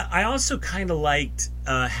best. Yeah, I also kind of liked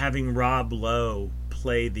having Rob Lowe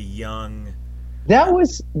play the young. That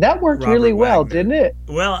worked Robert really well, Wagner. Didn't it?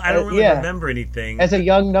 Well, I don't really remember anything. As a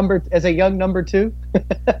young number two.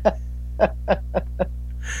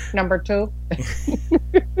 Number two.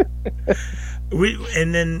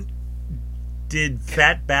 And then did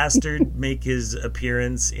Fat Bastard make his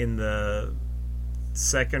appearance in the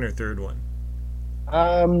second or third one?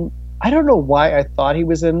 I don't know why I thought he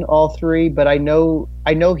was in all three, but I know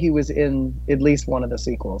he was in at least one of the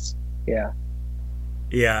sequels. Yeah.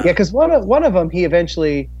 Yeah. Yeah, because one of them he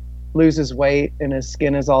eventually loses weight and his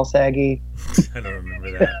skin is all saggy. I don't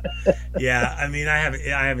remember that. Yeah, I mean, I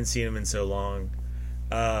haven't seen him in so long.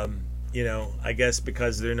 I guess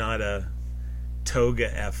because they're not a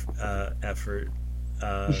toga effort,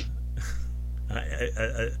 a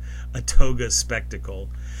toga spectacle.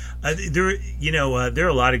 There are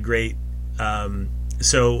a lot of great.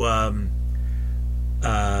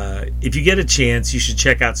 If you get a chance, you should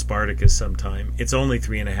check out Spartacus sometime. It's only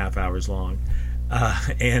 3.5 hours long,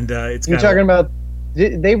 it's. You're talking about.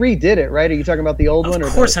 They redid it, right? Are you talking about the old one?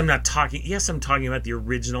 Of course, I'm not talking. Yes, I'm talking about the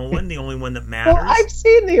original one, the only one that matters. Well, I've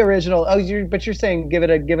seen the original. Oh, but you're saying give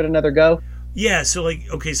it another go? Yeah. So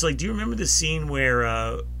do you remember the scene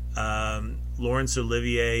where Laurence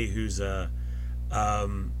Olivier, who's a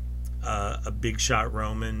big shot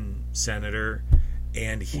Roman senator,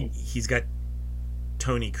 and he's got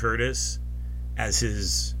Tony Curtis as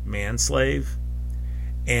his manslave,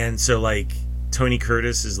 and so Tony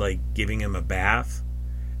Curtis is giving him a bath,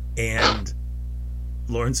 and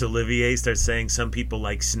Laurence Olivier starts saying some people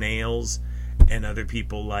like snails and other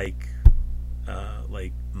people like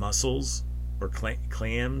mussels or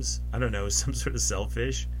clams. I don't know, some sort of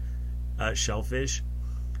shellfish.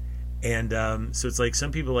 And so it's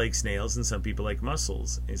some people like snails and some people like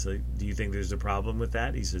mussels. And he's like, do you think there's a problem with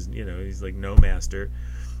that? He says, he's like, no, master.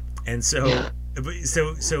 And so, it's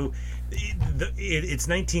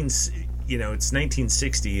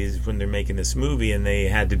 1960 is when they're making this movie, and they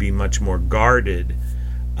had to be much more guarded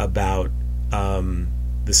about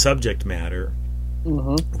the subject matter,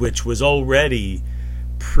 which was already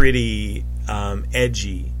pretty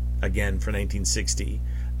edgy again for 1960.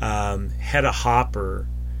 Hedda Hopper,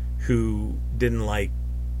 who didn't like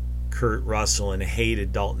Kurt Russell and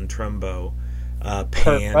hated Dalton Trumbo,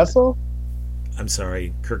 Kurt Russell? I'm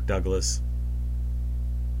sorry, Kirk Douglas.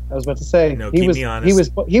 I was about to say, no, keep me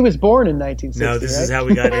honest. He was born in 1960. No, this is how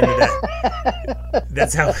we got into that.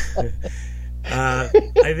 That's how. I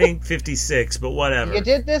think 56, but whatever. You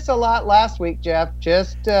did this a lot last week, Jeff.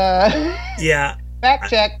 Just yeah. Fact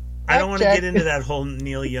check. I don't want to get into that whole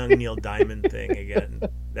Neil Young, Neil Diamond thing again.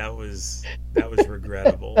 That was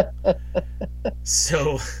regrettable.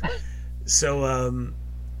 So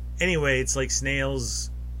anyway, it's like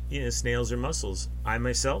snails. Snails are mussels. I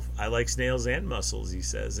like snails and mussels, he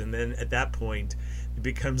says. And then at that point, it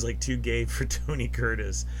becomes too gay for Tony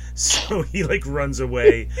Curtis. So he runs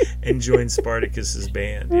away and joins Spartacus's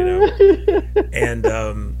band, And,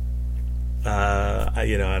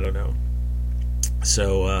 I don't know.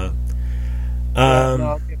 So,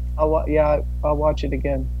 I'll watch it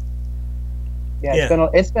again. Yeah,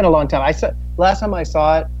 it's been a long time. Last time I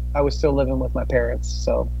saw it, I was still living with my parents,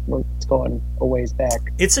 so it's going a ways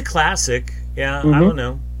back. It's a classic. Yeah, I don't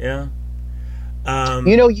know. Yeah.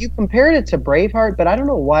 You compared it to Braveheart, but I don't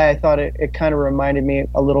know why I thought it kind of reminded me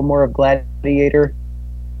a little more of Gladiator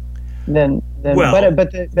than the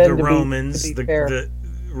Romans, the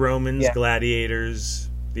Romans, yeah. Gladiators,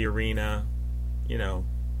 the arena. No,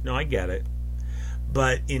 I get it.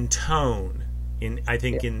 But in tone, in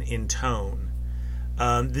tone,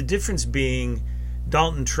 the difference being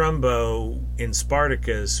Dalton Trumbo in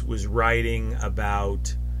Spartacus was writing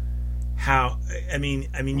about how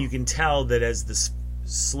you can tell that as the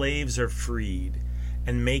slaves are freed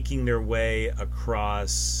and making their way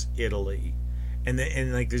across Italy, and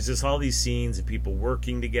there's just all these scenes of people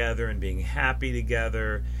working together and being happy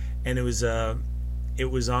together, and it was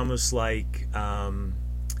almost like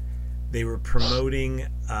they were promoting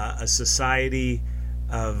a society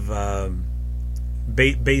of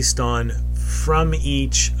based on from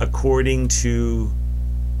each according to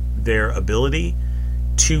their ability,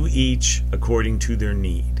 to each according to their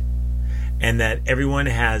need, and that everyone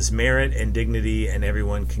has merit and dignity and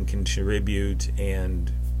everyone can contribute,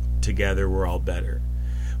 and together we're all better,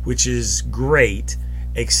 which is great,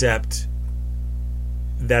 except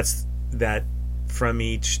that from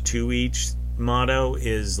each to each motto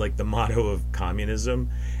is the motto of communism,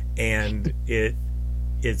 and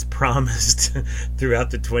it's promised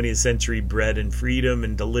throughout the 20th century bread and freedom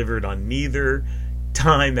and delivered on neither,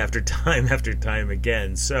 time after time after time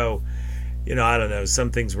again. So, I don't know,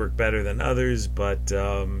 some things work better than others, but,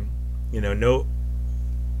 Dalton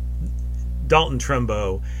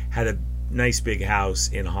Trumbo had a nice big house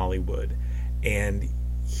in Hollywood, and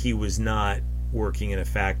he was not working in a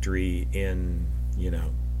factory in,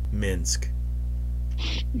 Minsk.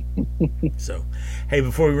 So, hey,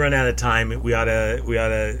 before we run out of time, we ought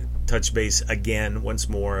to touch base again once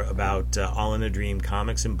more about All in a Dream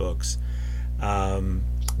comics and books.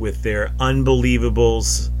 with their unbelievable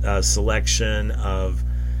selection of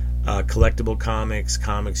collectible comics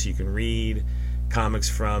you can read, comics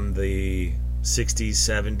from the 60s,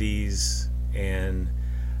 70s, and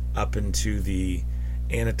up into the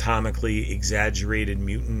anatomically exaggerated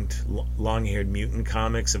long-haired mutant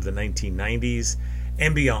comics of the 1990s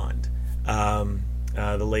and beyond.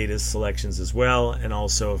 The latest selections as well, and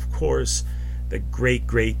also, of course, the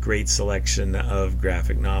great selection of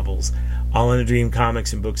graphic novels. All in a Dream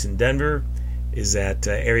Comics and Books in Denver is at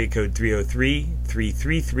area code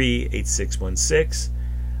 303-333-8616.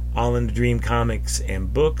 All in a Dream Comics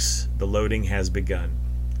and Books. The loading has begun.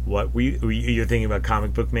 What were you're thinking about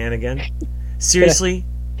Comic Book Man again? Seriously?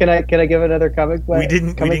 Can I give another comic book? We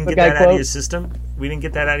didn't get that out of your system. We didn't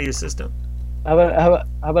get that out of your system. How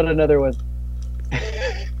about another one?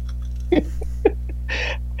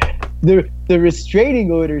 The restraining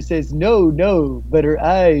order says no, but her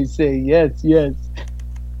eyes say yes.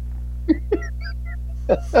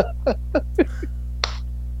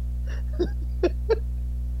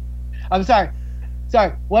 I'm sorry.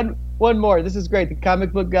 One more. This is great. The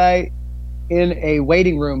comic book guy in a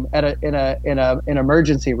waiting room in an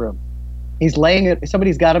emergency room. He's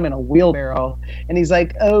somebody's got him in a wheelbarrow, and he's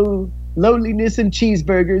like, "Oh, loneliness and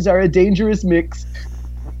cheeseburgers are a dangerous mix."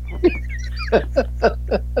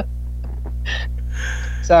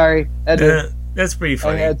 Sorry, that's pretty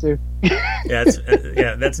funny. I had to. That's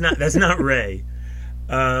not Ray.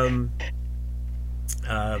 But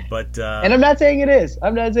and I'm not saying it is.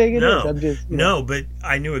 I'm just no. But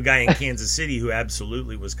I knew a guy in Kansas City who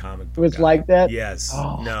absolutely was comic book. Was guy. like that. Yes.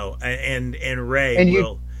 Oh. No. And Ray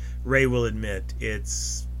will admit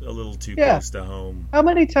it's a little too close to home. How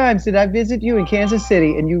many times did I visit you in Kansas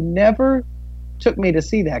City and you never took me to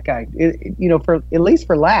see that guy? For at least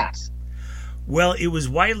for laughs. Well, it was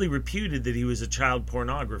widely reputed that he was a child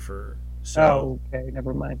pornographer. So, oh, okay,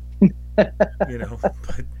 never mind. But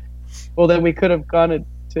well, then we could have gone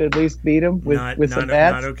to at least beat him with some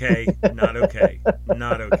bats. Not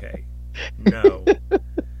okay. No.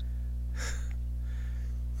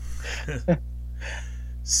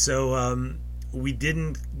 So we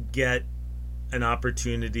didn't get an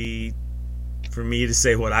opportunity for me to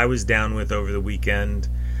say what I was down with over the weekend.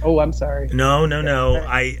 Oh, I'm sorry. No.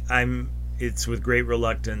 It's with great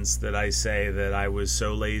reluctance that I say that I was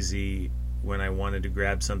so lazy when I wanted to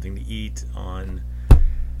grab something to eat on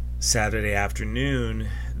Saturday afternoon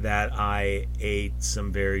that I ate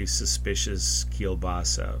some very suspicious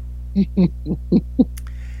kielbasa.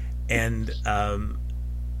 And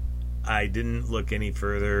I didn't look any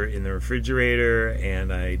further in the refrigerator,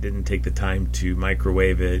 and I didn't take the time to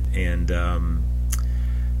microwave it, and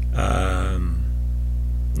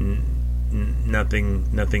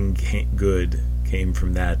nothing good came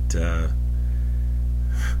from that.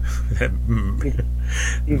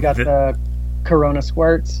 You got the Corona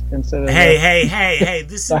squirts instead of. Hey!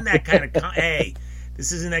 This isn't that kind of.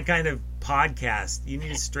 This isn't that kind of podcast. You need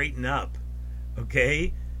to straighten up,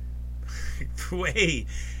 okay? Wait,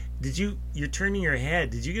 you're turning your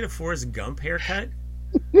head. Did you get a Forrest Gump haircut?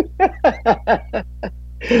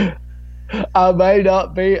 I may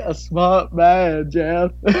not be a smart man,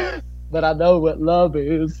 Jeff, but I know what love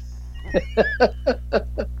is.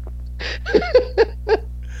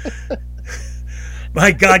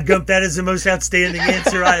 My God, Gump, that is the most outstanding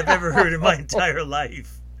answer I have ever heard in my entire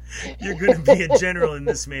life. You're going to be a general in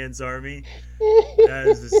this man's army. That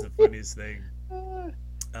is just the funniest thing.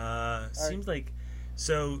 Seems like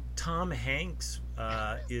so. Tom Hanks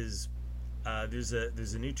is there's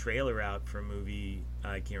a new trailer out for a movie.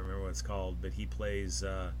 I can't remember what it's called, but he plays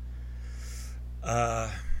a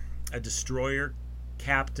destroyer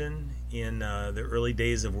captain in the early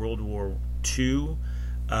days of World War II,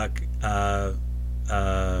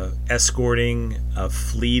 escorting a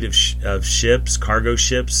fleet of ships, cargo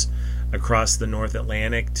ships, across the North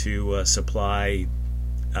Atlantic to supply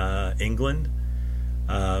England.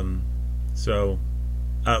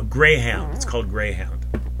 Greyhound. It's called Greyhound.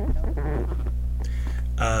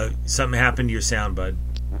 Something happened to your sound, bud.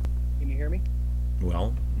 Can you hear me?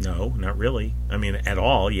 Well, no, not really. I mean, at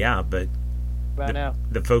all, yeah, but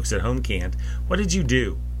the folks at home can't. What did you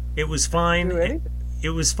do? It was fine. It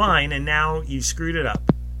was fine, and now you screwed it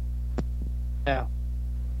up. No.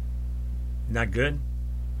 Not good?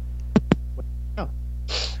 No.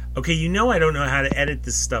 Okay, I don't know how to edit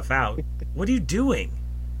this stuff out. What are you doing?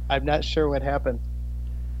 I'm not sure what happened.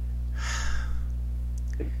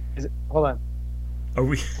 Hold on. Are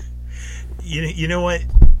we? You know what?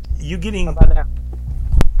 You getting? How about now?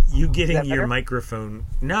 You getting your microphone?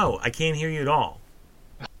 No, I can't hear you at all.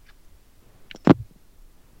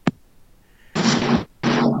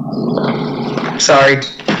 Sorry.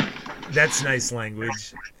 That's nice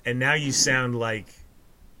language. And now you sound like.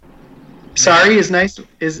 Sorry, is nice.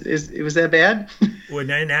 Was that bad? Well,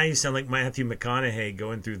 now you sound like Matthew McConaughey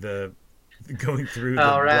going through the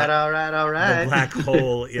all right. the black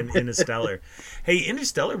hole in Interstellar. Hey,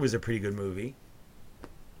 Interstellar was a pretty good movie.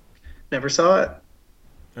 Never saw it.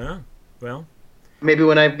 Oh, well. Maybe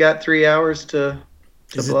when I've got 3 hours to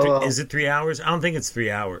blow out. Is it 3 hours? I don't think it's 3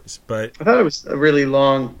 hours, but I thought it was a really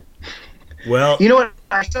long. Well, you know what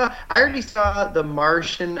I saw? I already saw The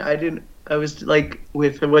Martian. I was like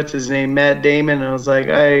with what's his name, Matt Damon. And I was like,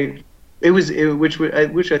 which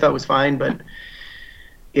I thought was fine, but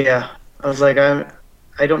yeah, I was like, I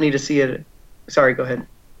don't need to see it. Sorry, go ahead.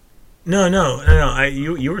 No.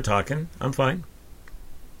 You were talking. I'm fine.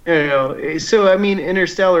 So I mean,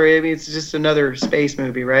 Interstellar. I mean, it's just another space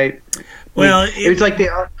movie, right? Well, it was like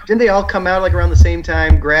didn't they all come out like around the same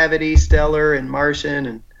time? Gravity, Stellar, and Martian,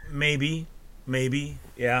 and maybe,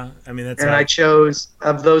 yeah. I mean, that's. And I chose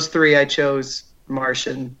of those three. I chose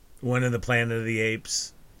Martian. One of the Planet of the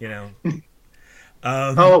Apes, you know.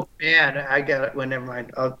 Oh man, I got it. Well, never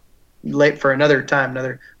mind. I'll late for another time.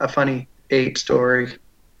 A funny ape story.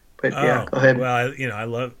 But yeah, go ahead. Well,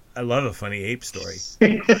 I love a funny ape story.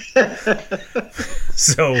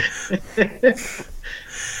 So,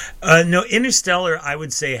 no, Interstellar, I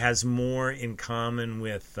would say, has more in common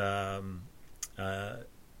with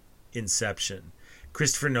Inception.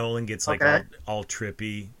 Christopher Nolan gets like all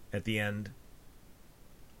trippy at the end.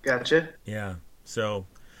 Gotcha. Yeah. So,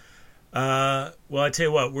 well, I tell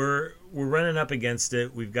you what, we're running up against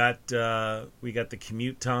it. We got the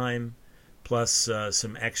commute time plus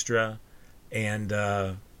some extra, and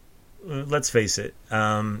let's face it,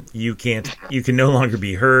 you can no longer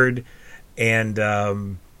be heard, and I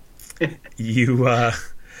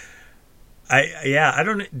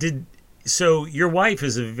don't. So your wife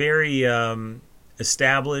is a very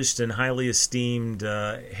established and highly esteemed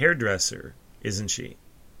hairdresser, isn't she?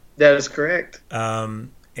 That is correct.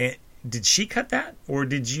 And did she cut that, or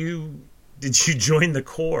did you join the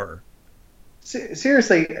Corps?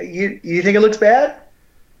 Seriously, you think it looks bad?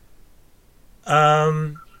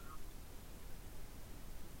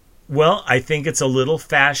 Well, I think it's a little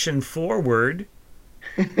fashion forward.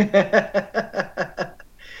 It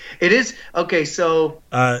is. Okay, so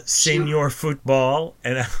senior football,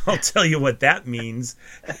 and I'll tell you what that means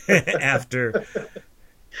after.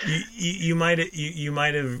 You might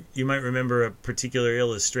remember a particular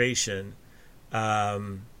illustration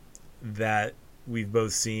that we've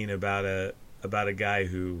both seen about a guy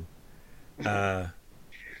who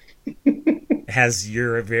has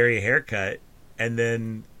your very haircut and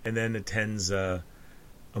then attends a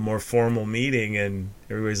more formal meeting, and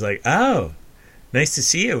everybody's like, "Oh, nice to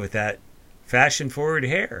see you with that fashion forward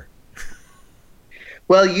hair."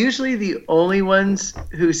 Well, usually the only ones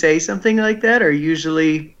who say something like that are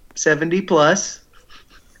usually 70 plus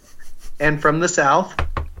and from the South.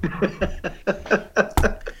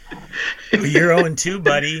 Well, you're 0-2,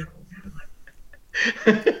 buddy.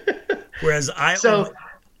 Whereas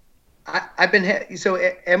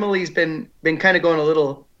Emily's been kind of going a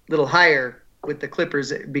little higher with the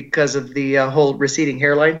clippers because of the whole receding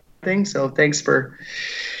hairline thing. So thanks for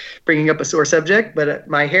bringing up a sore subject, but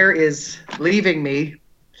my hair is leaving me,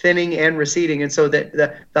 thinning and receding, and so that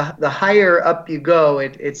the higher up you go,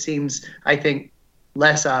 it seems, I think,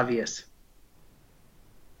 less obvious.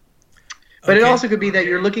 But It also could be that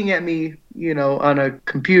you're looking at me, on a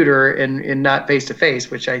computer and not face to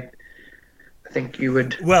face, which I think you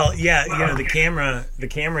would. Well, yeah, the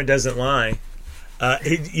camera doesn't lie.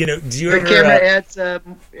 Do you the ever? Camera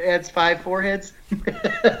adds 5 foreheads.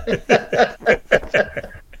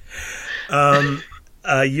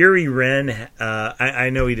 Yuri Ren, I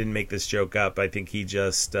know he didn't make this joke up. I think he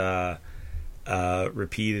just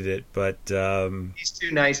repeated it, but he's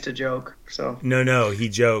too nice to joke. So no, he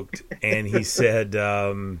joked, and he said,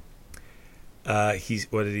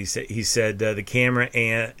 what did he say? He said the camera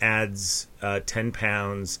adds 10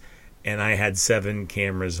 pounds, and I had 7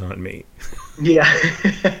 cameras on me. Yeah.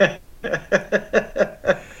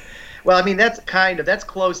 Well, I mean, that's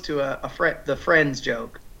close to the Friends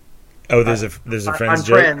joke. Oh, there's a Friends on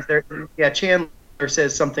joke? Friends, Chandler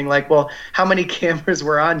says something like, well, how many cameras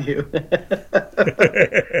were on you?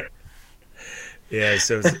 Yeah,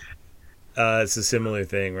 so it's a similar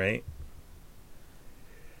thing, right?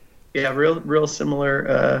 Yeah, real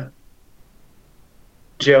similar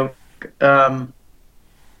joke.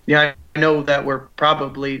 Yeah, I know that we're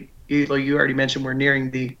probably, you already mentioned we're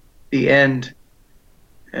nearing the end.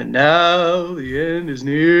 And now the end is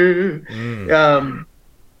near.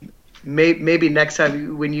 Maybe next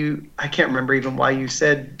time I can't remember even why you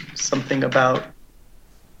said something about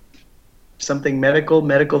something medical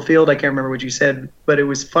field. I can't remember what you said, but it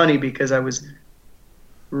was funny because I was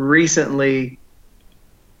recently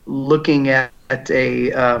looking at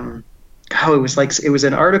a how it was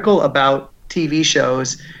an article about TV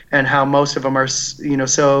shows and how most of them are,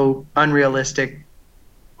 so unrealistic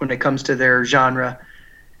when it comes to their genre.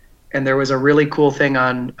 And there was a really cool thing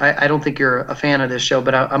on, I don't think you're a fan of this show,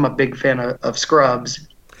 but I'm a big fan of Scrubs.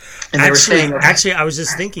 And actually, I was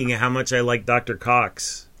just thinking how much I like Dr.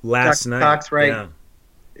 Cox last night. Cox, right? Yeah.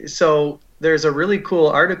 So there's a really cool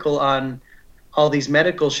article on all these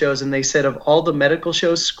medical shows, and they said of all the medical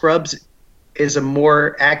shows, Scrubs is a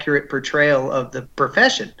more accurate portrayal of the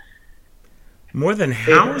profession. More than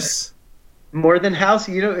House? More than House.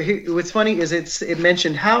 What's funny is it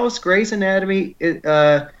mentioned House, Grey's Anatomy,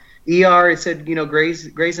 ER. It said,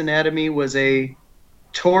 Grey's Anatomy was a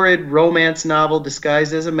torrid romance novel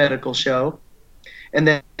disguised as a medical show, and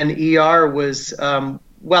then ER was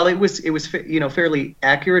it was fairly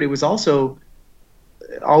accurate. It was also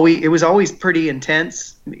always pretty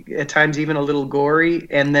intense, at times even a little gory,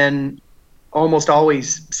 and then almost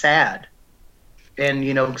always sad.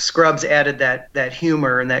 And Scrubs added that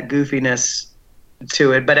humor and that goofiness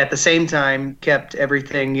to it, but at the same time kept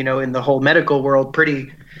everything in the whole medical world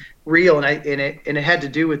pretty real. And it had to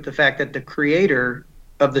do with the fact that the creator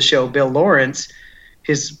of the show, Bill Lawrence,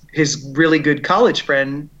 his really good college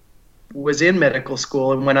friend was in medical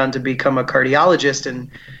school and went on to become a cardiologist,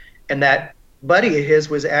 and that buddy of his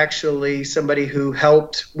was actually somebody who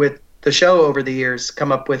helped with the show over the years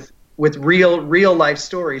come up with real life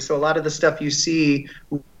stories. So a lot of the stuff you see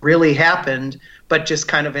really happened, but just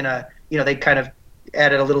kind of in a they kind of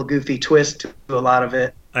added a little goofy twist to a lot of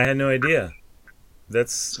it. I had no idea.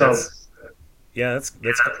 That's a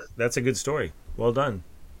good story. Well done.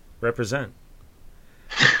 Represent.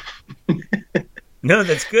 No,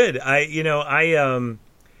 that's good.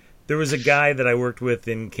 There was a guy that I worked with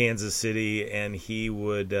in Kansas City, and he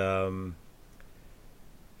would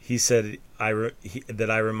he said that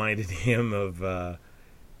I reminded him of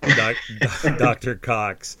Dr.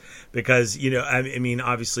 Cox, because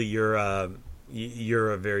obviously you're a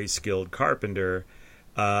very skilled carpenter,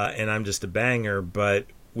 and I'm just a banger, but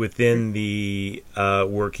within the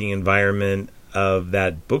working environment of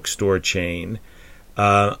that bookstore chain,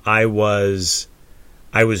 I was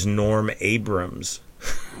Norm Abrams.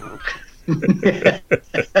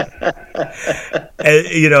 And,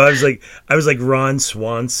 I was like Ron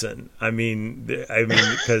Swanson. I mean,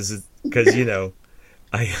 because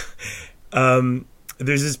there's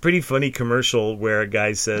this pretty funny commercial where a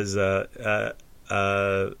guy says a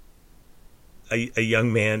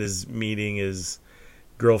young man is meeting his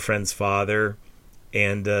girlfriend's father,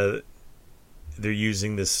 and they're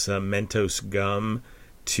using this Mentos gum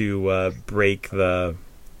to break the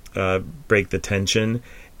tension,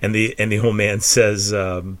 and the old man says,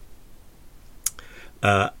 I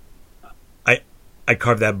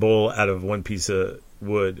carved that bowl out of one piece of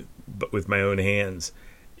wood, but with my own hands.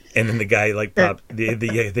 And then the guy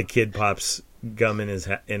the kid pops gum in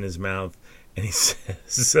his mouth, and he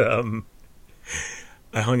says, I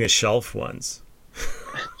hung a shelf once.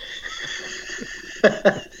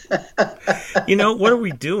 What are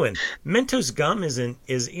we doing? Mentos gum is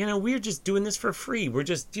we're just doing this for free. We're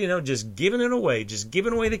just giving it away, just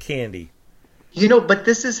giving away the candy. But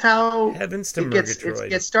this is how Heavens to it Murgatroyd.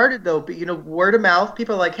 gets started, though. But word of mouth,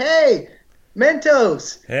 people are like, "Hey,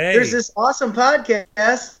 Mentos! Hey, there's this awesome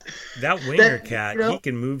podcast." That Winger cat, he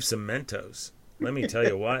can move some Mentos. Let me tell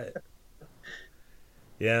you what.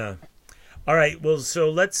 Yeah. All right. Well, so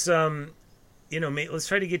let's let's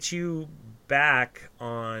try to get you back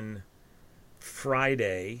on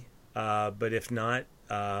Friday. But if not,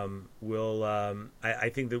 we'll. I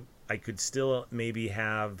think that I could still maybe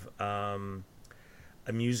have a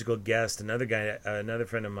musical guest. Another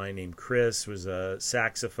friend of mine named Chris was a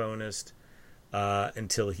saxophonist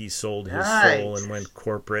until he sold his soul and went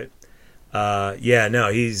corporate.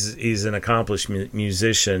 He's an accomplished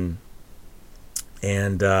musician,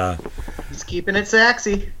 and he's keeping it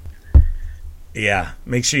sexy. Yeah,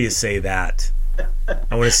 make sure you say that.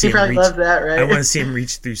 I want to see he probably loves that, right? I want to see him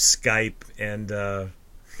reach through Skype and.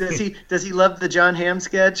 Does he love the John Hamm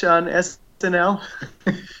sketch on SNL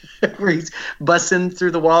where he's busting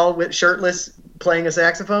through the wall with shirtless playing a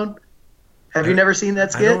saxophone? Have you never seen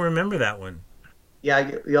that skit? I don't remember that one.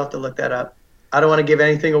 Yeah, you'll have to look that up. I don't want to give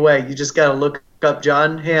anything away. You just got to look up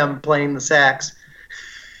John Hamm playing the sax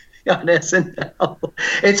on SNL.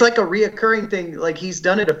 It's like a reoccurring thing. Like, he's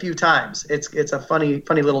done it a few times. It's a funny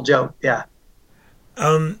little joke. Yeah.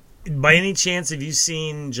 By any chance, have you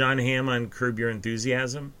seen John Hamm on Curb Your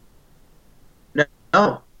Enthusiasm?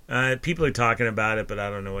 No. People are talking about it, but I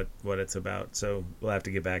don't know what it's about. So we'll have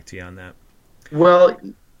to get back to you on that. Well,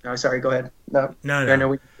 oh, sorry. Go ahead. No. No. I know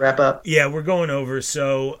we can wrap up. Yeah, we're going over.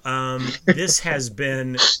 So this has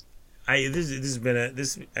been. We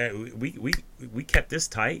kept this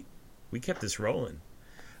tight. We kept this rolling.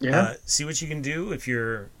 Yeah. See what you can do if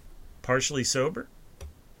you're partially sober.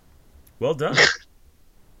 Well done.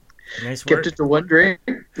 Nice work. Kept it to one drink.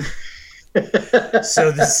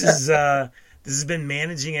 So this has been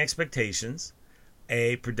Managing Expectations,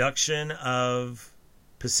 a production of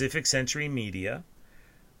Pacific Century Media.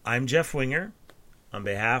 I'm Jeff Winger, on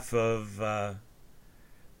behalf of the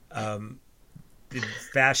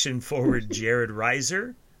fashion-forward Jared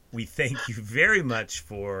Reiser. We thank you very much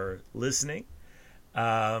for listening. What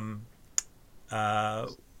are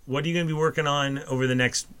you going to be working on over the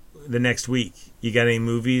next week? You got any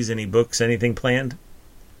movies, any books, anything planned?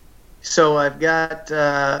 So I've got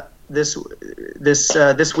this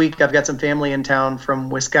week. I've got some family in town from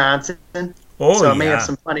Wisconsin. Oh, so I may have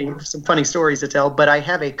some funny stories to tell. But I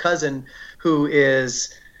have a cousin who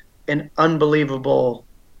is an unbelievable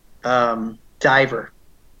diver.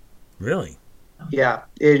 Really? Yeah,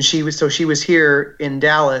 and she was here in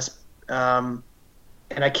Dallas, and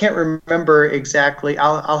I can't remember exactly.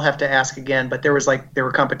 I'll have to ask again. But there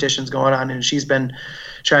were competitions going on, and she's been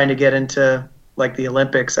trying to get into like the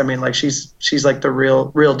Olympics. I mean, like she's like the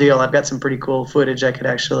real deal. I've got some pretty cool footage I could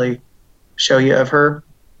actually show you of her.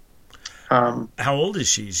 How old is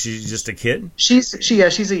she? She's just a kid? She's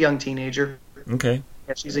a young teenager. Okay.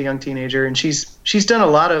 Yeah, she's a young teenager, and she's done a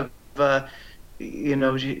lot of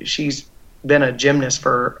she's been a gymnast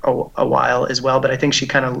for a while as well, but I think she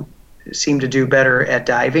kind of seemed to do better at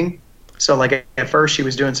diving. So like at first she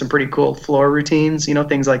was doing some pretty cool floor routines,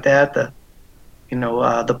 things like that. The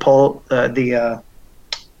pole,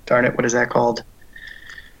 darn it, what is that called?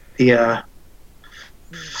 The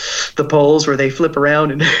poles where they flip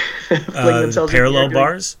around and fling themselves. Parallel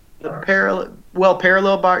bars?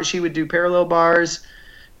 Parallel bars. She would do parallel bars.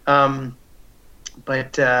 Man,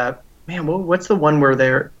 what's the one where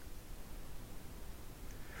they're?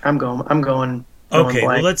 I'm going. Okay,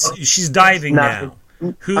 well she's diving now.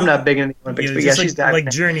 I'm not big in the Olympics, but yeah, she's diving.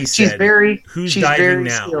 Like Journey said, she's diving very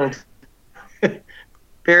now? Skilled.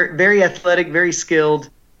 very, very athletic, very skilled.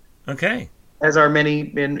 Okay. As are many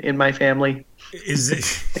in my family. Is it?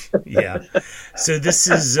 Yeah. So this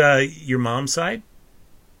is your mom's side?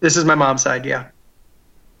 This is my mom's side, yeah.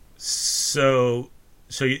 So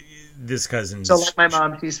this cousin's... So like my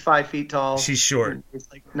mom, she's 5 feet tall. She's short. She's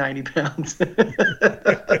like 90 pounds.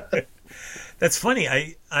 That's funny.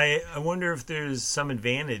 I wonder if there's some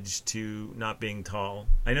advantage to not being tall.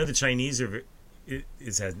 I know the Chinese are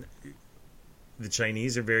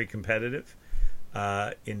very competitive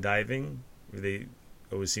in diving. They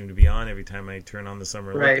always seem to be on every time I turn on the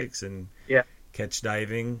Summer Olympics and catch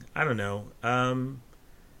diving. I don't know.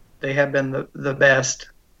 They have been the best,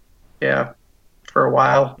 for a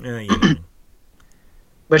while.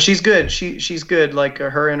 But she's good. She's good. Like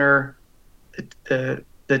her and her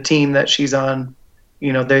the team that she's on,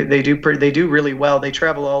 they do really well. They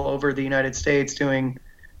travel all over the United States doing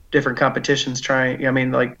different competitions. I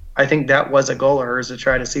think that was a goal of hers, to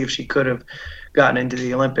try to see if she could have gotten into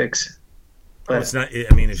the Olympics. But it's not.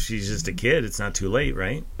 I mean, if she's just a kid, it's not too late,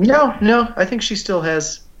 right? No. I think she still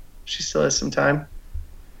has some time.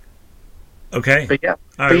 Okay. But yeah.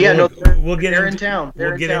 All right. They're in town.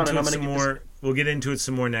 We'll get into it some more. We'll get into it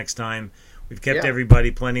some more next time. We've kept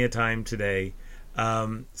everybody plenty of time today.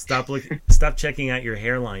 Stop checking out your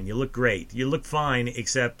hairline. You look great. You look fine,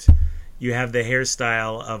 except you have the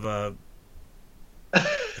hairstyle of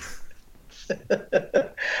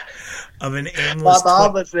an aimless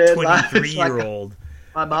 23-year-old.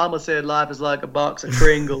 My mama said life is like a box of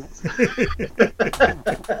Pringles.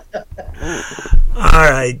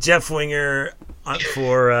 All right, Jeff Winger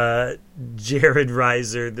for Jared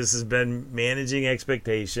Reiser. This has been Managing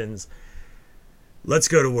Expectations. Let's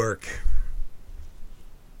go to work.